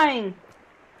 Terrifying.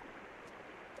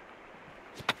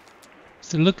 It's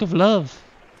the look of love.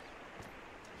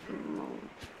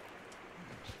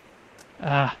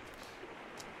 Ah,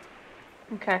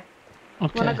 Okay.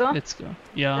 okay, Wanna go? let's go.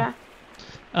 Yeah.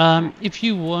 If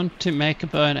you want to make a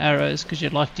bow and arrows because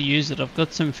you'd like to use it, I've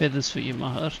got some feathers for you,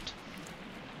 my heart.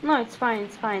 No, it's fine.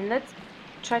 It's fine. Let's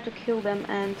try to kill them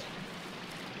and.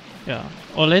 Yeah.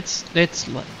 Or let's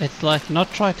like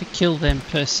not try to kill them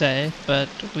per se, but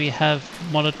we have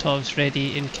Molotovs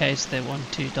ready in case they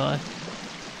want to die.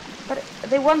 But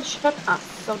they won't shot us,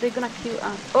 so they're gonna kill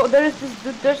us. Oh, there is this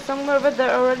dude there somewhere, but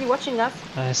they're already watching us.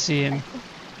 I see him.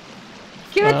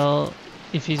 Kill it! Well,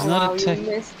 if he's Oh, not wow, you attacking,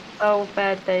 missed so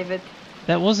bad, David.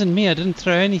 that wasn't me. I didn't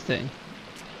throw anything.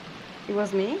 It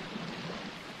was me.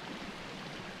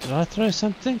 Did I throw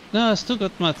something? No, I still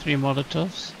got my 3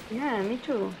 Molotovs. Yeah, me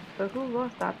too. So who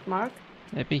was that, Mark?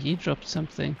 Maybe he dropped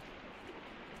something.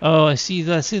 Oh, I see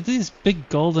that. See these big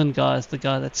golden guys. The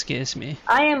guy that scares me.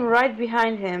 I am right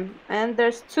behind him, and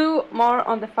there's 2 more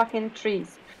on the fucking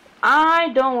trees. I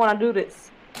don't want to do this.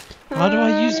 How do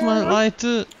I use my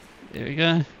lighter? There we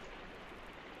go.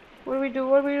 What do we do?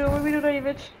 What do we do,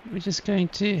 David? We're just going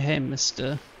to, hey,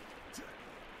 mister.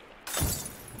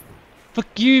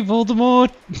 Fuck you,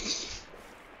 Voldemort!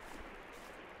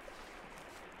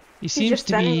 He seems just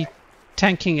to be standing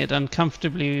tanking it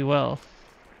uncomfortably well.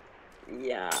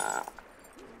 Yeah.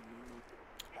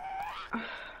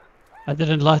 I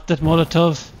didn't light that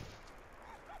Molotov.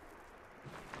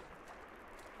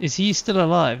 Is he still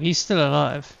alive? He's still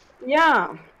alive.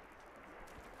 Yeah.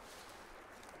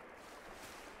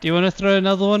 Do you want to throw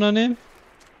another one on him?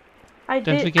 I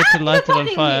Don't did. forget to He's light it on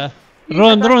attacking fire. me. He's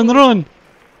Run, run, attacking me. run!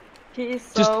 He is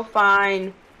Just- so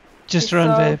fine. Just He's run,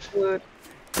 so babe. good.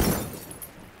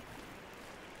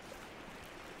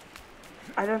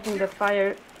 I don't think the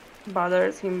fire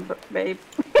bothers him, babe.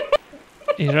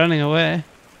 He's running away.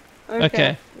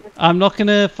 Okay. I'm not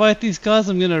gonna fight these guys.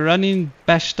 I'm gonna run in,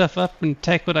 bash stuff up, and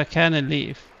take what I can and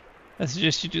leave. I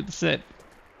suggest you do the same.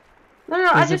 No,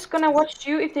 I'm There's a- just gonna watch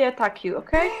you if they attack you,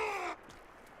 okay?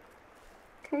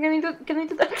 Can you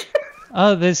do that?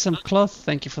 Oh, there's some cloth.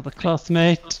 Thank you for the cloth,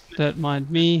 mate. Don't mind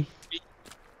me.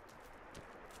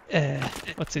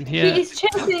 What's in here? He is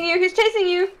chasing you. He's chasing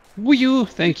you. Woo!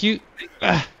 Thank you.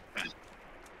 Ah,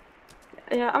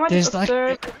 Yeah, I might There's just like-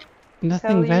 observe. nothing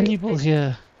Tell you- valuable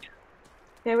here.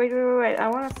 Yeah, wait. I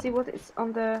wanna see what is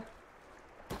on the.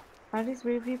 Are these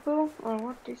real people or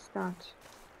what is that?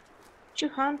 What you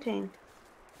hunting?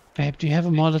 Babe, do you have a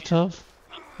Molotov?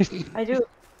 I do.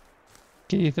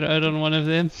 Can you throw it on one of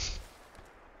them?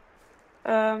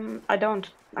 I don't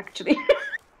actually.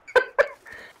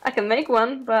 I can make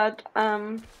one, but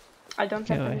I don't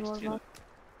have Okay, any wait. more.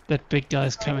 That big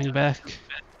guy's coming back.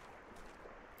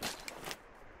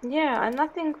 Yeah, and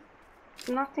nothing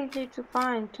here to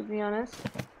find, to be honest.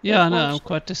 Yeah, I There's know. one I'm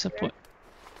quite disappointed.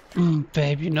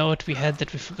 Babe, you know what we had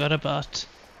that we forgot about?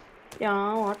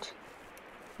 Yeah, what?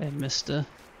 Hey, mister.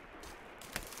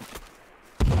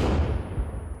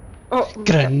 Oh,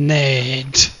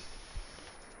 Grenade!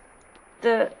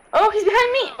 Oh, he's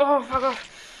behind me! Oh, fuck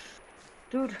off.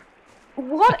 Dude.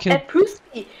 What Okay. a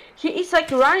pussy! He is like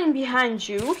running behind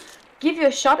you, give you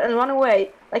a shot and run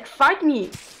away. Like, fight me!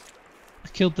 I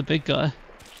killed the big guy.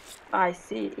 I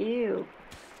see. Ew.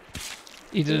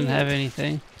 He didn't have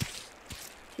anything.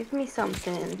 Give me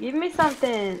something. Give me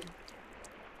something.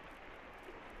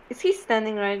 Is he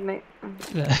standing right like...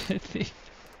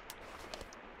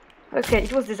 Okay,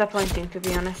 it was disappointing, to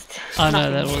be honest. I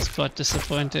know, that Nothing. was quite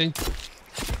disappointing.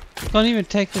 Can't even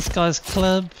take this guy's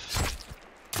club.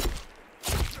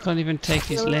 Can't even take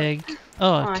his leg.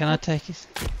 Oh, Oh, I can I thought- take his...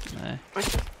 No.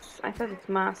 I thought it's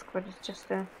mask, but it's just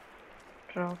a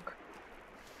rock.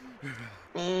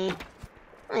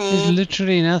 There's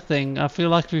literally nothing. I feel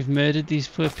like we've murdered these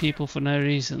poor people for no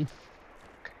reason.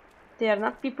 They are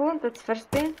not people, that's first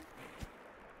thing.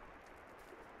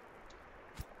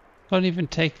 Can't even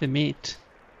take the meat.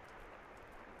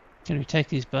 Can we take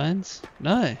these bones?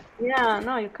 No. Yeah,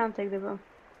 no, you can't take the bone.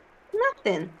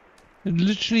 Nothing.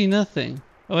 Literally nothing.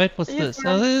 Oh wait, what's You this? can-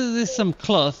 Oh, there's some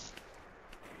cloth.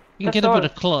 You can That's get a bit all.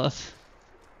 of cloth.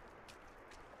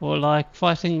 Or like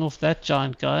fighting off that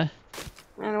giant guy.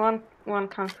 And one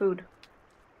can food.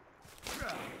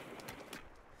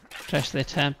 Trash their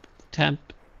tamp.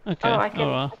 Okay, Oh,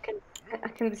 alright. I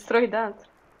can destroy that.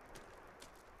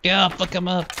 Yeah, fuck him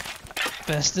up.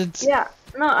 Bastards. Yeah,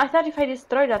 no, I thought if I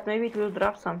destroy that, maybe it will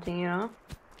drop something, you know?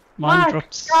 Mine Mark,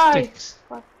 dropped guys. sticks.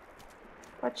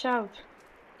 Watch out.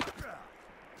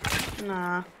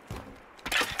 Nah.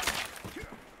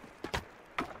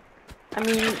 I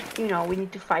mean, you know, we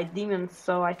need to fight demons,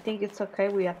 so I think it's okay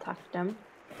we attack them.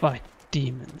 Fight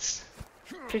demons.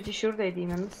 Pretty sure they're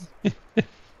demons.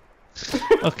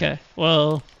 Okay,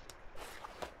 well,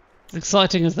 as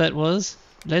exciting as that was,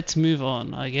 let's move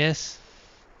on, I guess.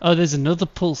 Oh, there's another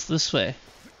pulse this way.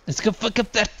 Let's go fuck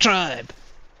up that tribe.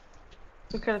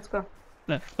 Okay, let's go.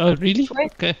 No. Oh, really?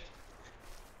 Wait. Okay.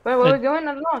 Where are we going?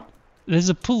 I don't know. There's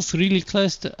a pulse really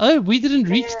close to... Oh, we didn't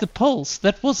reach Yeah. the pulse.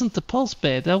 That wasn't the pulse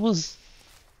bear. That was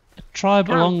a tribe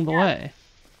Oh, along the yeah. way.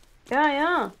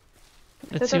 Yeah.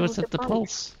 Let's see that what's was at the the point.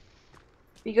 pulse.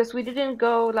 Because we didn't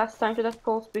go last time to that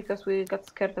pulse because we got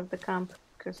scared of the camp.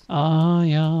 Because Ah,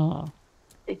 yeah.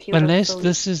 they killed us Unless so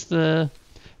this is the...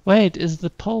 Wait, is the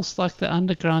pulse like the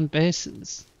underground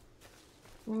bases?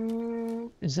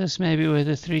 Is this maybe where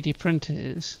the 3D printer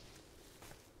is?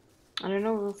 I don't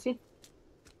know, we'll see.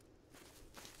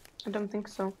 I don't think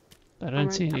so. I don't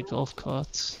Alright, see any I'm- golf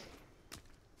carts.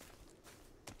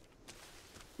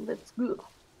 Let's go.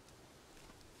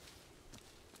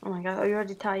 Oh my god, are you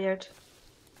already tired?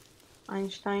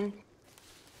 Einstein.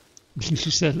 You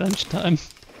said lunchtime.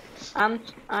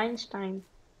 Einstein.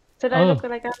 Did I Oh. look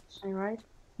like Einstein, right?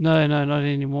 No, not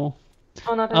anymore.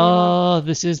 Oh, not anymore. Oh,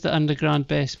 this is the underground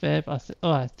base, babe.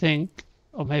 I think.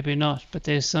 Or maybe not, but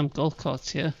there's some golf carts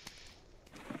here.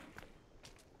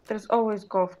 There's always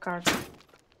golf carts.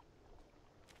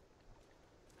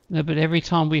 No, but every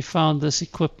time we found this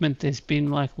equipment, there's been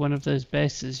like one of those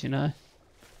bases, you know?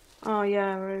 Oh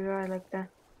yeah, right, like that.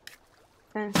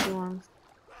 Fancy ones.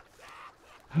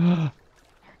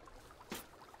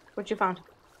 What you found?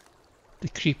 The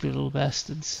creepy little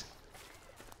bastards.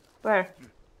 Where?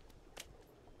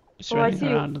 It's Oh, I running see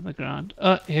you. around on the ground.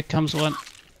 Oh, here comes one.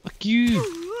 Fuck you!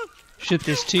 Shit,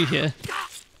 there's two here.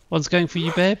 One's going for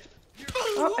you, babe.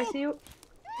 Oh, I see you.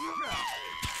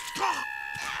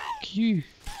 Fuck you.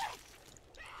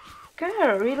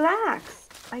 Girl, relax.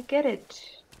 I get it.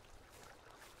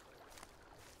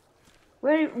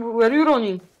 Where are you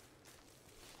running?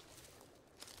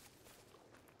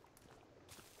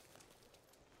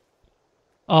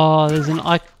 Oh, there's an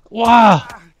eye. Wow!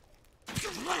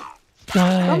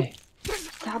 Guy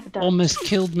Stop that. almost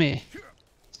killed me.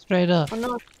 Straight up. Oh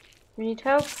no. You need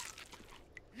help?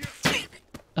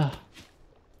 Ah,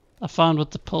 I found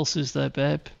what the pulse is though,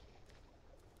 babe.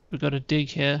 We got to dig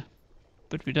here,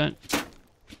 but we don't We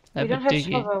have don't a have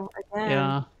digging. shovel again.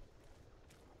 Yeah,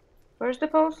 Where's the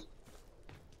post?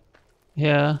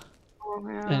 yeah. Oh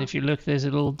yeah. And if you look, there's a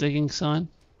little digging sign.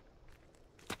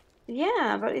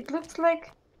 Yeah, but it looks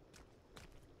like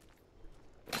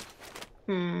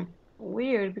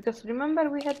weird because remember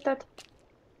we had that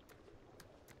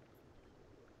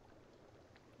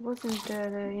wasn't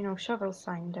the you know shovel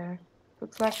sign there.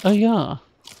 Looks like Oh yeah,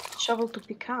 shovel to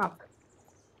pick up.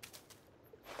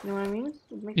 You know what I mean?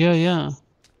 It makes yeah, a yeah.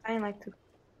 sign like to.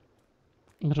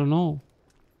 I don't know.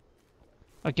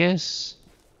 I guess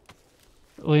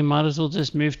we might as well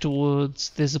just move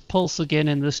towards. There's a pulse again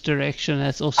in this direction.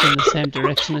 That's also in the same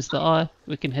direction as the eye.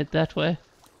 We can head that way.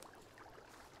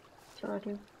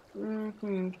 Sorry.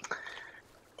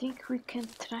 Think we can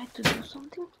try to do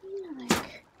something here,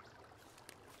 like.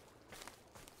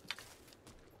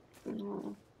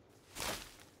 No.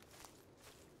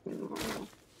 No.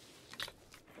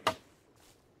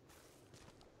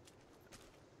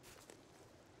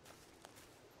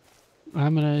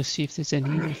 I'm gonna see if there's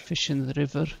any fish in the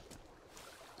river.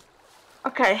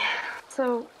 Okay,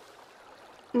 so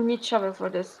we need shovel for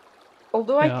this.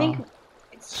 Although I think Yeah.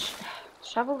 it's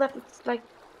shovel that it's like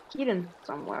hidden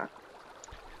somewhere.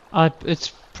 It's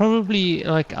probably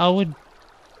like I would.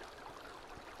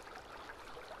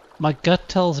 My gut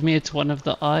tells me it's one of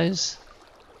the eyes,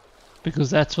 because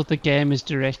that's what the game is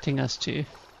directing us to.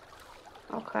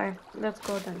 Okay, let's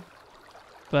go then.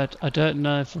 But I don't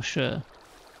know for sure.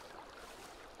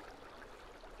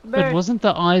 But Bird. wasn't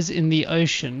the eyes in the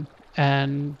ocean,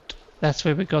 and that's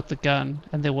where we got the gun,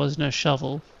 and there was no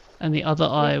shovel, and the other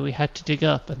eye we had to dig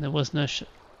up, and there was no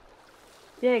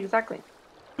Yeah, exactly.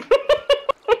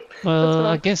 Well,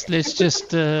 I I'm- guess let's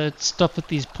just stop at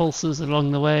these pulses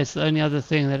along the way. It's the only other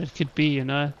thing that it could be, you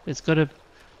know. It's got to.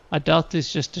 I doubt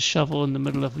there's just a shovel in the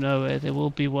middle of nowhere. There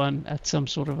will be one at some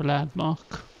sort of a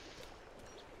landmark.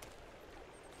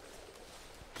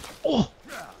 Oh,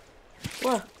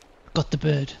 What? got the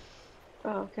bird.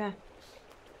 Oh, okay.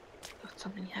 Thought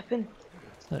something happened.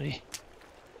 Sorry.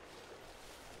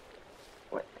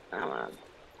 Wait, I wanna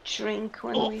drink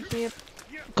when Oh. we hear.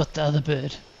 Got the other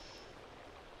bird.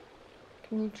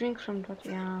 Can you drink from that?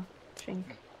 Yeah,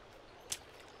 drink.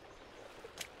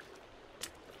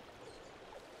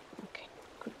 Okay,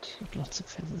 good. Got lots of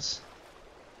feathers.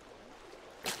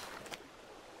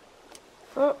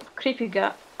 Oh, creepy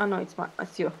guy. Oh no,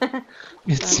 it's you.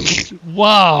 It's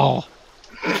wow.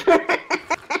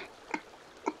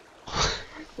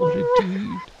 What a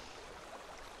dude.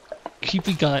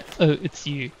 Creepy guy. Oh, it's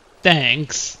you.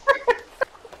 Thanks.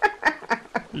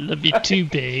 Love you too,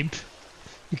 babe.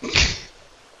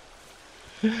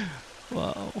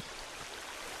 Wow.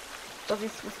 So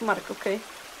this was Mark, okay?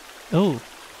 Oh.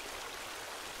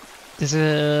 There's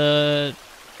a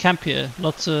camp here.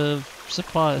 Lots of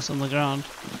supplies on the ground.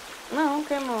 No,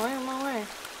 okay, I'm away, I'm away.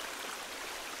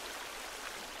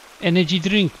 Energy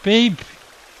drink, babe.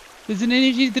 There's an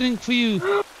energy drink for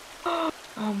you.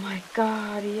 Oh my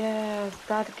god, yes,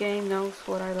 that game knows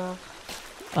what I love.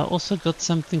 I also got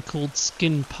something called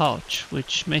skin pouch,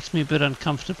 which makes me a bit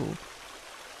uncomfortable.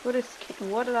 What is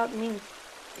what does that mean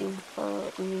in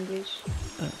English?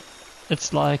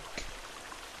 It's like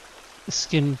a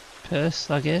skin purse,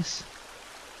 I guess.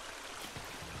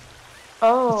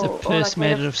 Oh, It's a purse like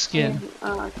made of skin.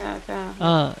 Oh, okay, okay.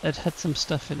 Ah, it had some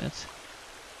stuff in it.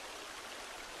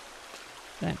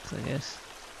 Thanks, I guess.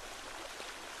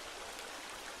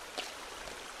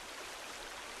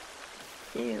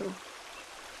 Ew.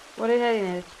 What did I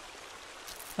in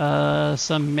it?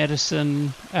 Some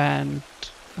medicine and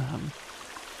oh,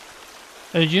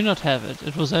 did you not have it?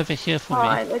 It was over here for Oh, me.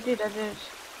 I did. I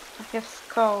have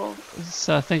skulls.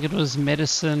 So I think it was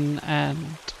medicine and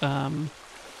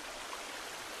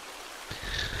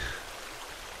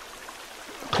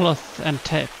cloth and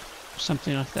tape,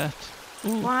 something like that.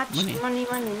 Ooh, Watch, money money,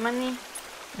 money, money.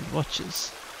 and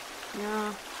watches.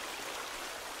 Yeah.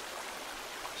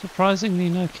 Surprisingly,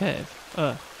 no cave.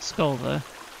 Skull there.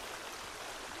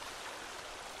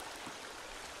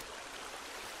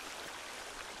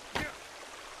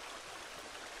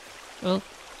 Well,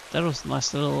 that was a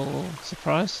nice little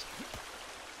surprise.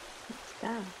 What's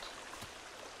that?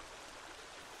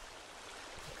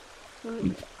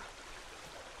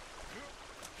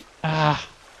 Ah,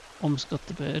 almost got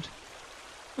the bird.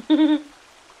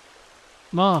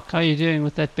 Mark, how you doing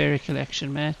with that berry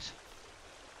collection, mate?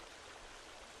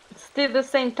 Still the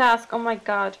same task. Oh my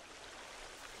god.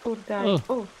 Poor guy. Oh,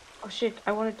 Oh, oh shit.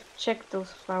 I wanted to check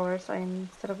those flowers.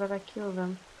 Instead of that, I killed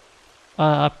them.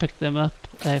 I picked them up.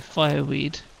 They're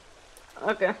fireweed.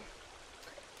 Okay.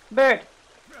 Bird.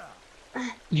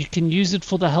 You can use it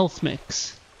for the health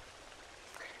mix.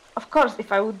 Of course,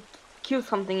 if I would kill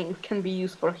something, it can be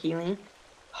used for healing.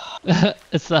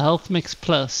 It's the health mix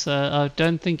plus. I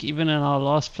don't think even in our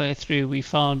last playthrough we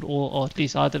found all, or at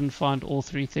least I didn't find all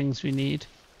 3 things we need.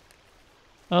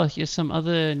 Oh, here's some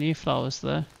other new flowers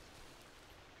there.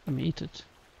 Let me eat it.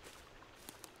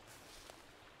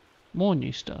 More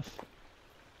new stuff.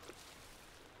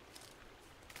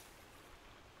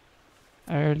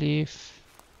 Arrowleaf,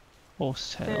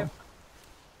 horsetail. There.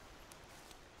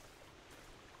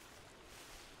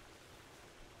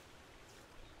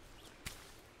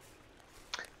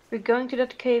 We're going to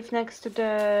that cave next to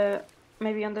the...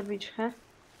 maybe on the beach, huh?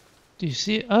 Do you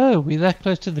see? Oh, we're that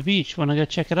close to the beach. Wanna go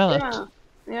check it out? Yeah.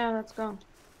 Yeah, let's go.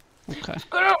 Okay.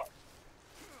 Go!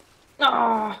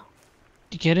 Oh!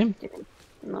 Did you get him?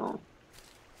 No.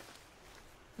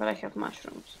 But I have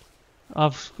mushrooms.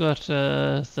 I've got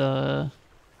the...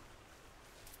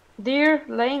 Deer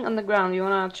laying on the ground. You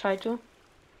wanna try to?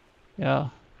 Yeah,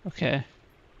 okay.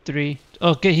 3.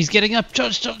 Okay, he's getting up.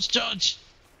 Charge, charge, charge!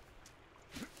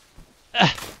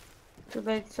 Ah! Too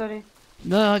late, sorry.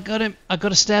 No, I got him. I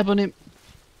got a stab on him.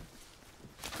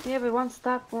 Yeah, but one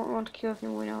stab won't kill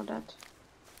him, we know that.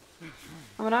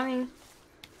 I'm running.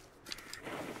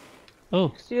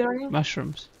 Oh, See you running?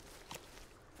 mushrooms.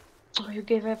 Oh, you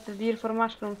gave up the deer for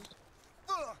mushrooms.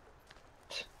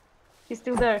 He's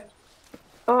still there.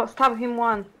 Oh, stab him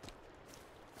one.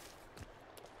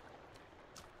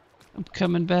 I'm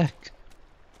coming back.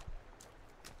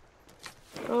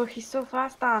 Oh, he's so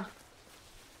fast. Ah.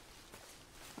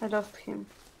 I lost him.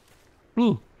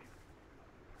 Ooh,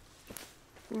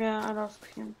 Yeah, I lost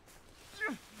him.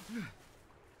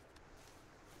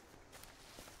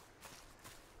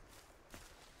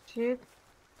 Shit.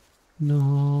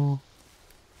 no.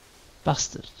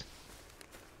 Bastard.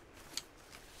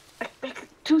 I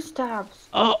 2 stabs.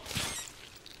 Oh!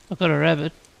 I got a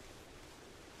rabbit.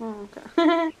 Oh,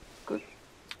 okay. Good.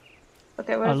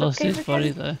 Okay, I where's the lost cave his body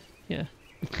again? though. Yeah.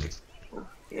 Oh,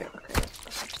 yeah, okay.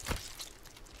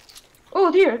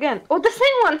 Oh, dear, again. Oh, the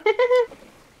same one.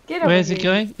 Get over Where is he here.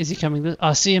 going? Is he coming this?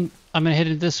 I see him. I'm gonna head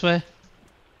in this way.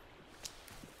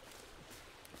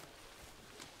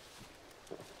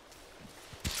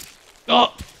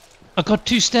 Oh! I got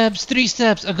 2 stabs, 3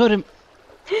 stabs. I got him.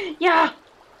 Yeah.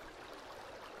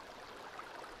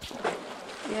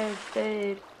 Yeah, it's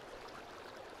dead.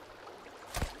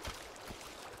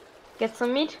 Get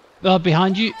some meat. Oh,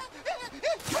 behind you.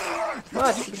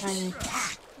 What? Behind me.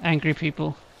 Angry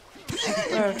people.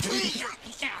 Where?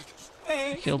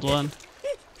 Killed one.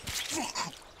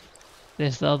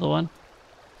 There's the other one.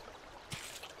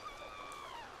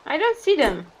 I don't see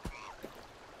them.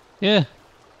 Yeah.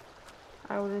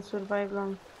 I wouldn't survive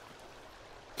long.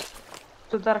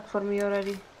 Too dark for me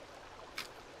already.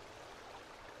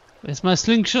 Where's my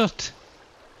slingshot?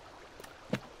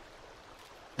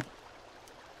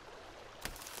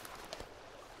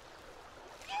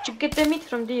 Did you get the meat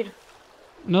from deer?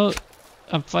 No,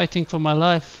 I'm fighting for my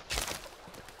life.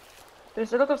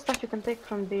 There's a lot of stuff you can take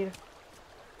from deer.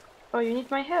 Oh, you need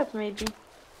my help, maybe.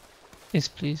 Yes,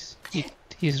 please.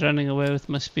 He's running away with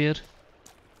my spear.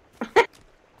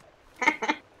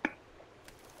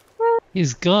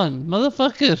 He's gone,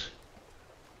 motherfucker.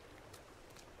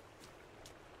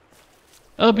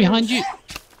 Oh, behind you.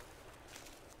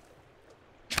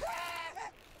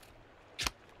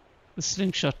 The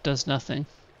slingshot does nothing.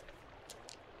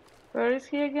 Where is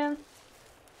he again?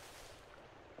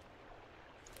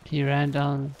 He ran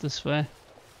down this way.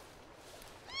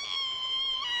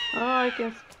 Oh, I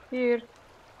can hear.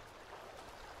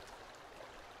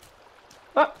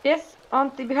 Oh, yes,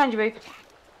 behind you, babe.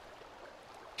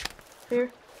 Here.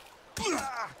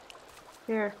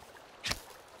 Here.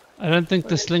 I don't think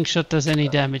the slingshot does any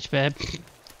damage, babe.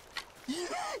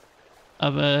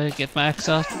 I'm gonna get my axe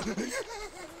out.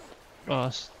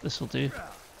 Oh, this will do.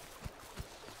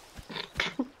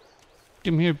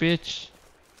 Come here, bitch.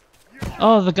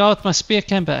 Oh, the guy with my spear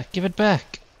came back. Give it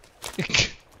back.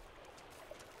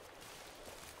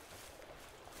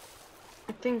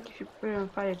 I think if you put it on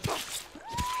fire.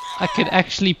 I could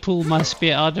actually pull my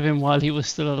spear out of him while he was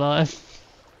still alive.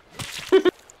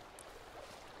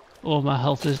 Oh, my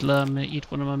health is low. I'm gonna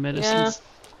eat one of my medicines.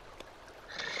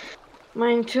 Yeah.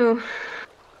 Mine too.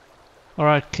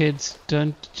 Alright, kids,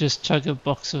 don't just chug a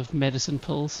box of medicine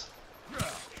pills.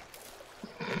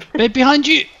 Babe, behind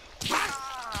you!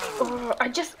 Oh, I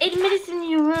just ate medicine,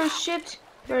 you little shit.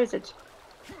 Where is it?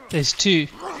 There's two.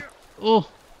 Oh.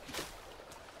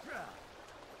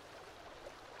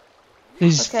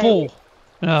 There's Okay. four.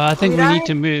 No, I think we need I?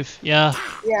 to move. Yeah.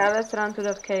 Yeah, let's run to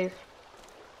that cave.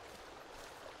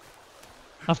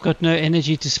 I've got no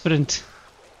energy to sprint.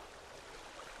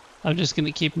 I'm just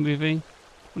gonna keep moving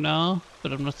for now,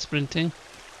 but I'm not sprinting.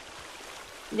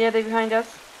 Yeah, they're behind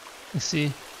us. Let's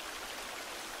see.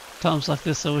 Times like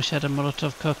this, I wish I had a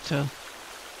Molotov cocktail.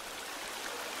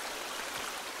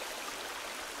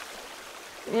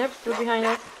 Yep, still behind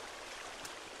us.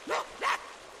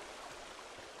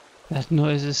 That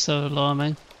noise is so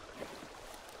alarming.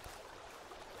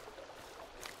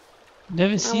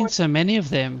 Never seen so many of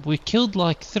them. We killed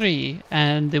like 3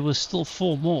 and there was still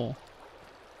 4 more.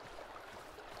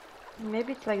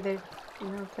 Maybe it's like they're,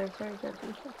 they're very good.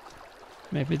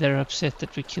 Maybe they're upset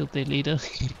that we killed their leader.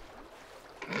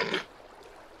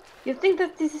 You think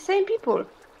that it's the same people?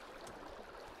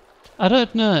 I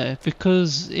don't know,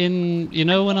 because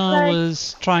when I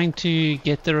was trying to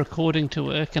get the recording to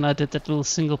work and I did that little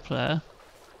single player,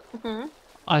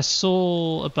 I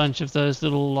saw a bunch of those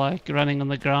little like running on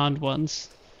the ground ones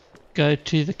go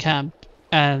to the camp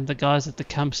and the guys at the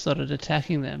camp started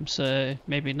attacking them, so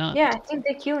maybe not. Yeah, I think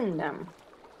they're killing them.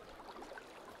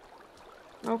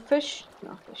 No fish?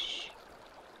 No fish.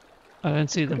 I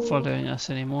don't see them following us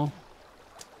anymore.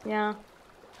 Yeah.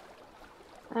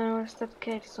 Where's that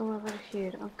cave? Somewhere over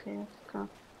here. Okay, let's go.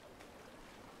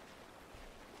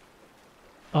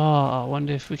 Oh, I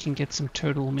wonder if we can get some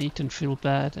turtle meat and feel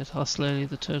bad at how slowly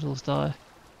the turtles die.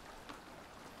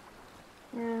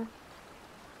 Yeah.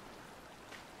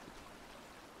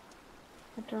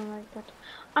 I don't like that.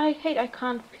 I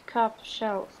can't pick up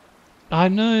shells. I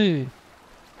know!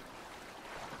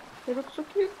 They look so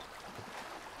cute.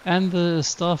 And the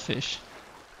starfish.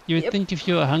 You would think if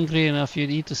you were hungry enough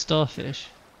you'd eat a starfish.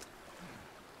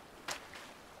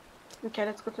 Okay,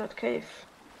 let's go to that cave.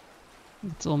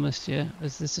 It's almost here.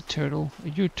 Is this a turtle? Are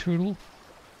you a turtle?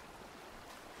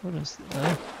 What is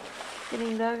that?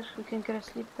 Getting there, we can get a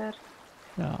sleep there.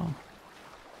 No.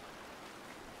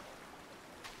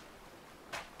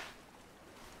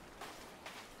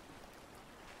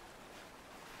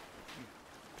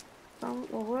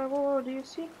 Where do you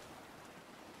see?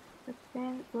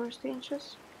 Where's the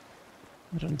inches?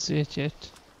 I don't see it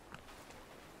yet.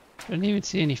 I don't even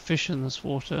see any fish in this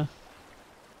water.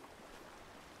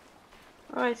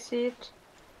 Oh, I see it.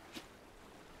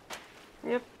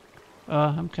 Yep.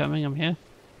 I'm coming, I'm here.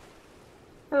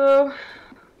 Oh,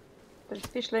 there's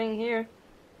fish laying here.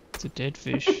 It's a dead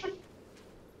fish. Okay,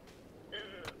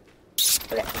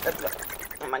 let's go.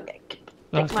 Oh my god.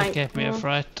 Oh, that gave me a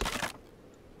fright.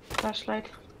 Flashlight.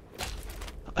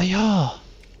 Oh yeah!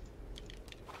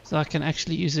 So I can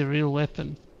actually use a real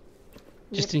weapon.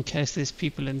 Just in case there's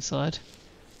people inside.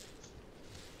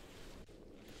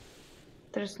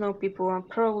 There's no people.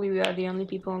 Probably we are the only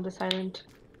people on this island.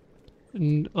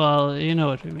 Well, you know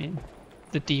what we mean.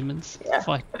 The demons. Yeah.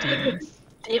 Fight demons.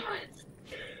 Demons.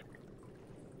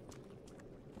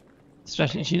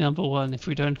 Strategy number 1, if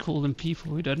we don't call them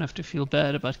people, we don't have to feel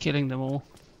bad about killing them all.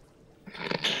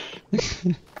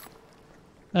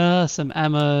 Some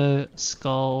ammo,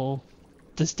 skull.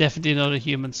 There's definitely not a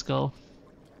human skull.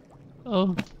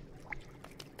 Oh.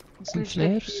 Some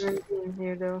flares. In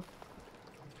here though.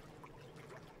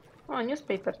 Oh,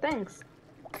 newspaper, thanks.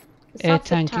 Air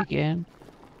tank again.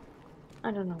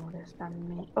 I don't know what does that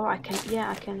mean. Oh, I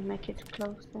can make it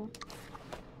closer.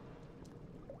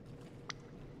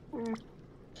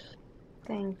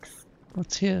 Thanks.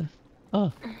 What's here?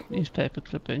 Oh, newspaper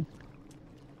clipping.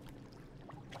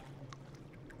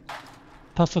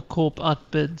 Puffer Corp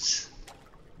outbids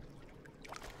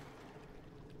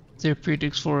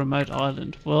therapeutics for remote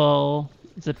island. Well,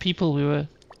 the people we were...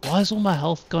 Why is all my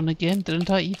health gone again? Didn't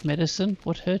I eat medicine?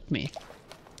 What hurt me?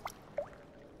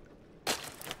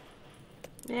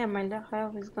 Yeah, my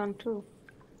health is gone too.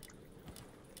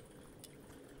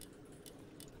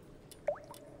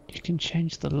 You can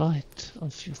change the light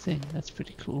of your thing. That's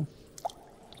pretty cool.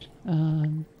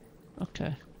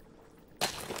 Okay.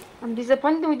 I'm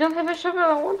disappointed we don't have a shovel.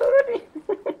 I want already.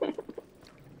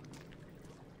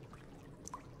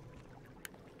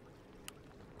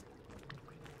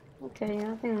 Okay,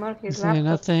 I think Mark Is is there laptop.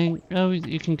 nothing? Oh,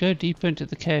 you can go deeper into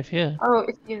the cave here. Oh,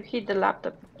 if you hit the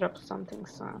laptop, it drops something,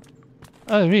 so.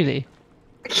 Oh, really?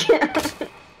 Yeah.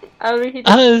 I'll reheat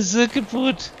it. Oh, circuit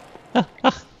board!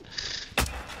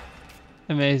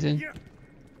 Amazing.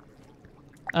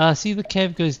 See the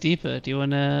cave goes deeper. Do you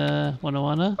wanna?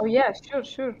 Oh, yeah,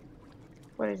 sure.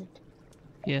 Where is it?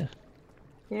 Yeah.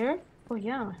 Here? Oh,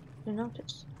 yeah, I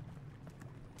noticed.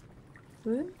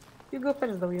 You go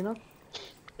first, though, you know?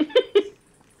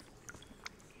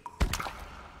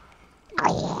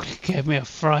 Gave me a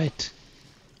fright.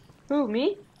 Who,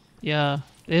 me? Yeah.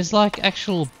 There's like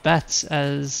actual bats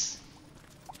as...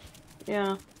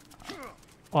 Yeah.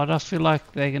 Why do I feel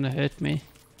like they're gonna hurt me?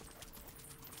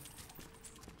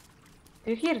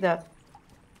 Do you hear that?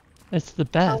 It's the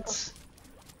bats.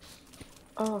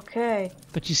 Okay.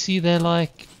 But you see they're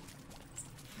like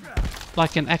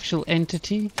an actual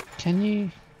entity. Can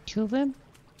you kill them?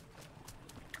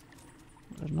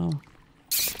 I don't know.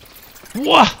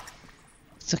 Wah!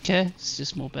 It's okay, it's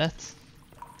just more bats.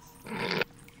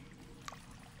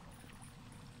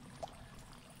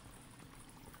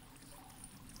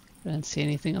 Don't see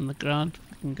anything on the ground.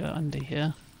 We can go under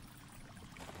here.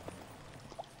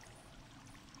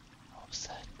 What was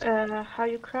that? How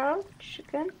you crouch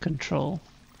again? Control.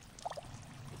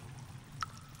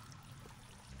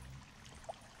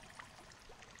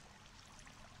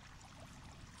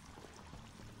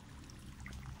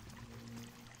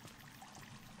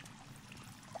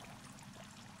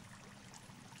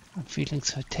 I'm feeling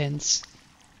so tense.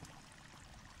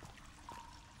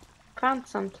 Found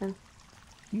something.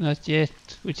 Not yet,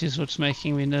 which is what's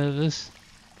making me nervous.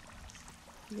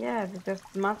 Yeah, because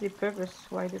there must be purpose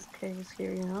why this cave is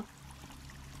here, you know?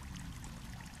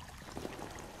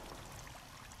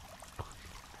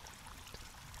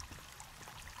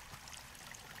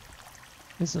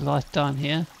 There's a light down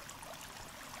here.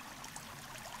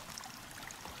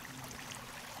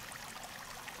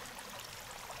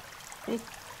 Hey.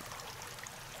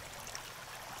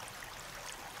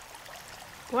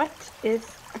 What is...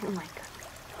 Oh my god.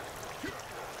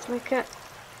 It's like a...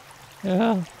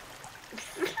 Yeah.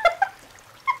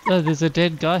 Oh, there's a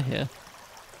dead guy here.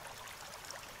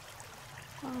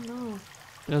 Oh no.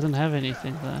 Doesn't have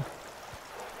anything though.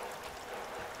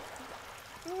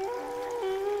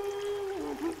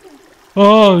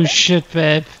 Oh shit,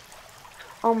 babe.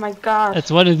 Oh my gosh. It's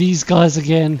one of these guys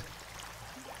again.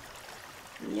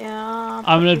 Yeah.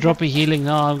 I'm gonna drop a healing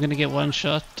now. I'm gonna get one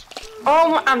shot.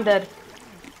 Oh, I'm dead.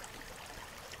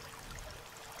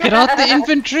 Get out the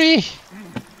inventory!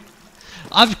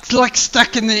 I'm like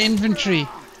stuck in the inventory.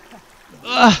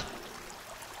 Ugh.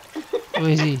 Where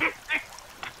is he?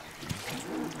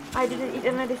 I didn't eat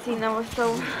a medicine. I was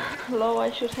so low.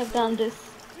 I should have done this.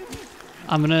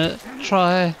 I'm gonna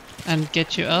try and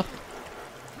get you up.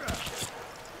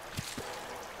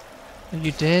 Are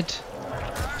you dead?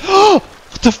 Oh!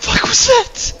 What the fuck was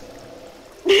that?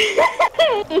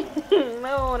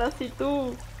 No, ahora sí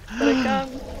tú. But I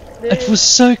can't. It was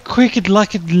so quick, it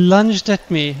lunged at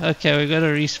me. Okay, we gotta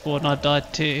respawn. I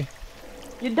died too.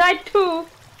 You died too.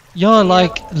 Yeah,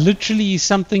 like literally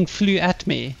something flew at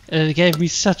me and it gave me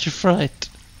such a fright.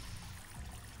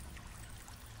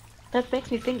 That makes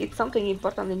me think it's something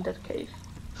important in that cave.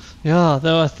 Yeah,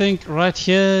 though I think right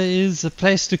here is a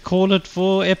place to call it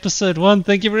for episode 1.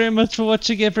 Thank you very much for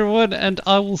watching, everyone, and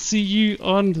I will see you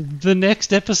on the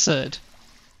next episode.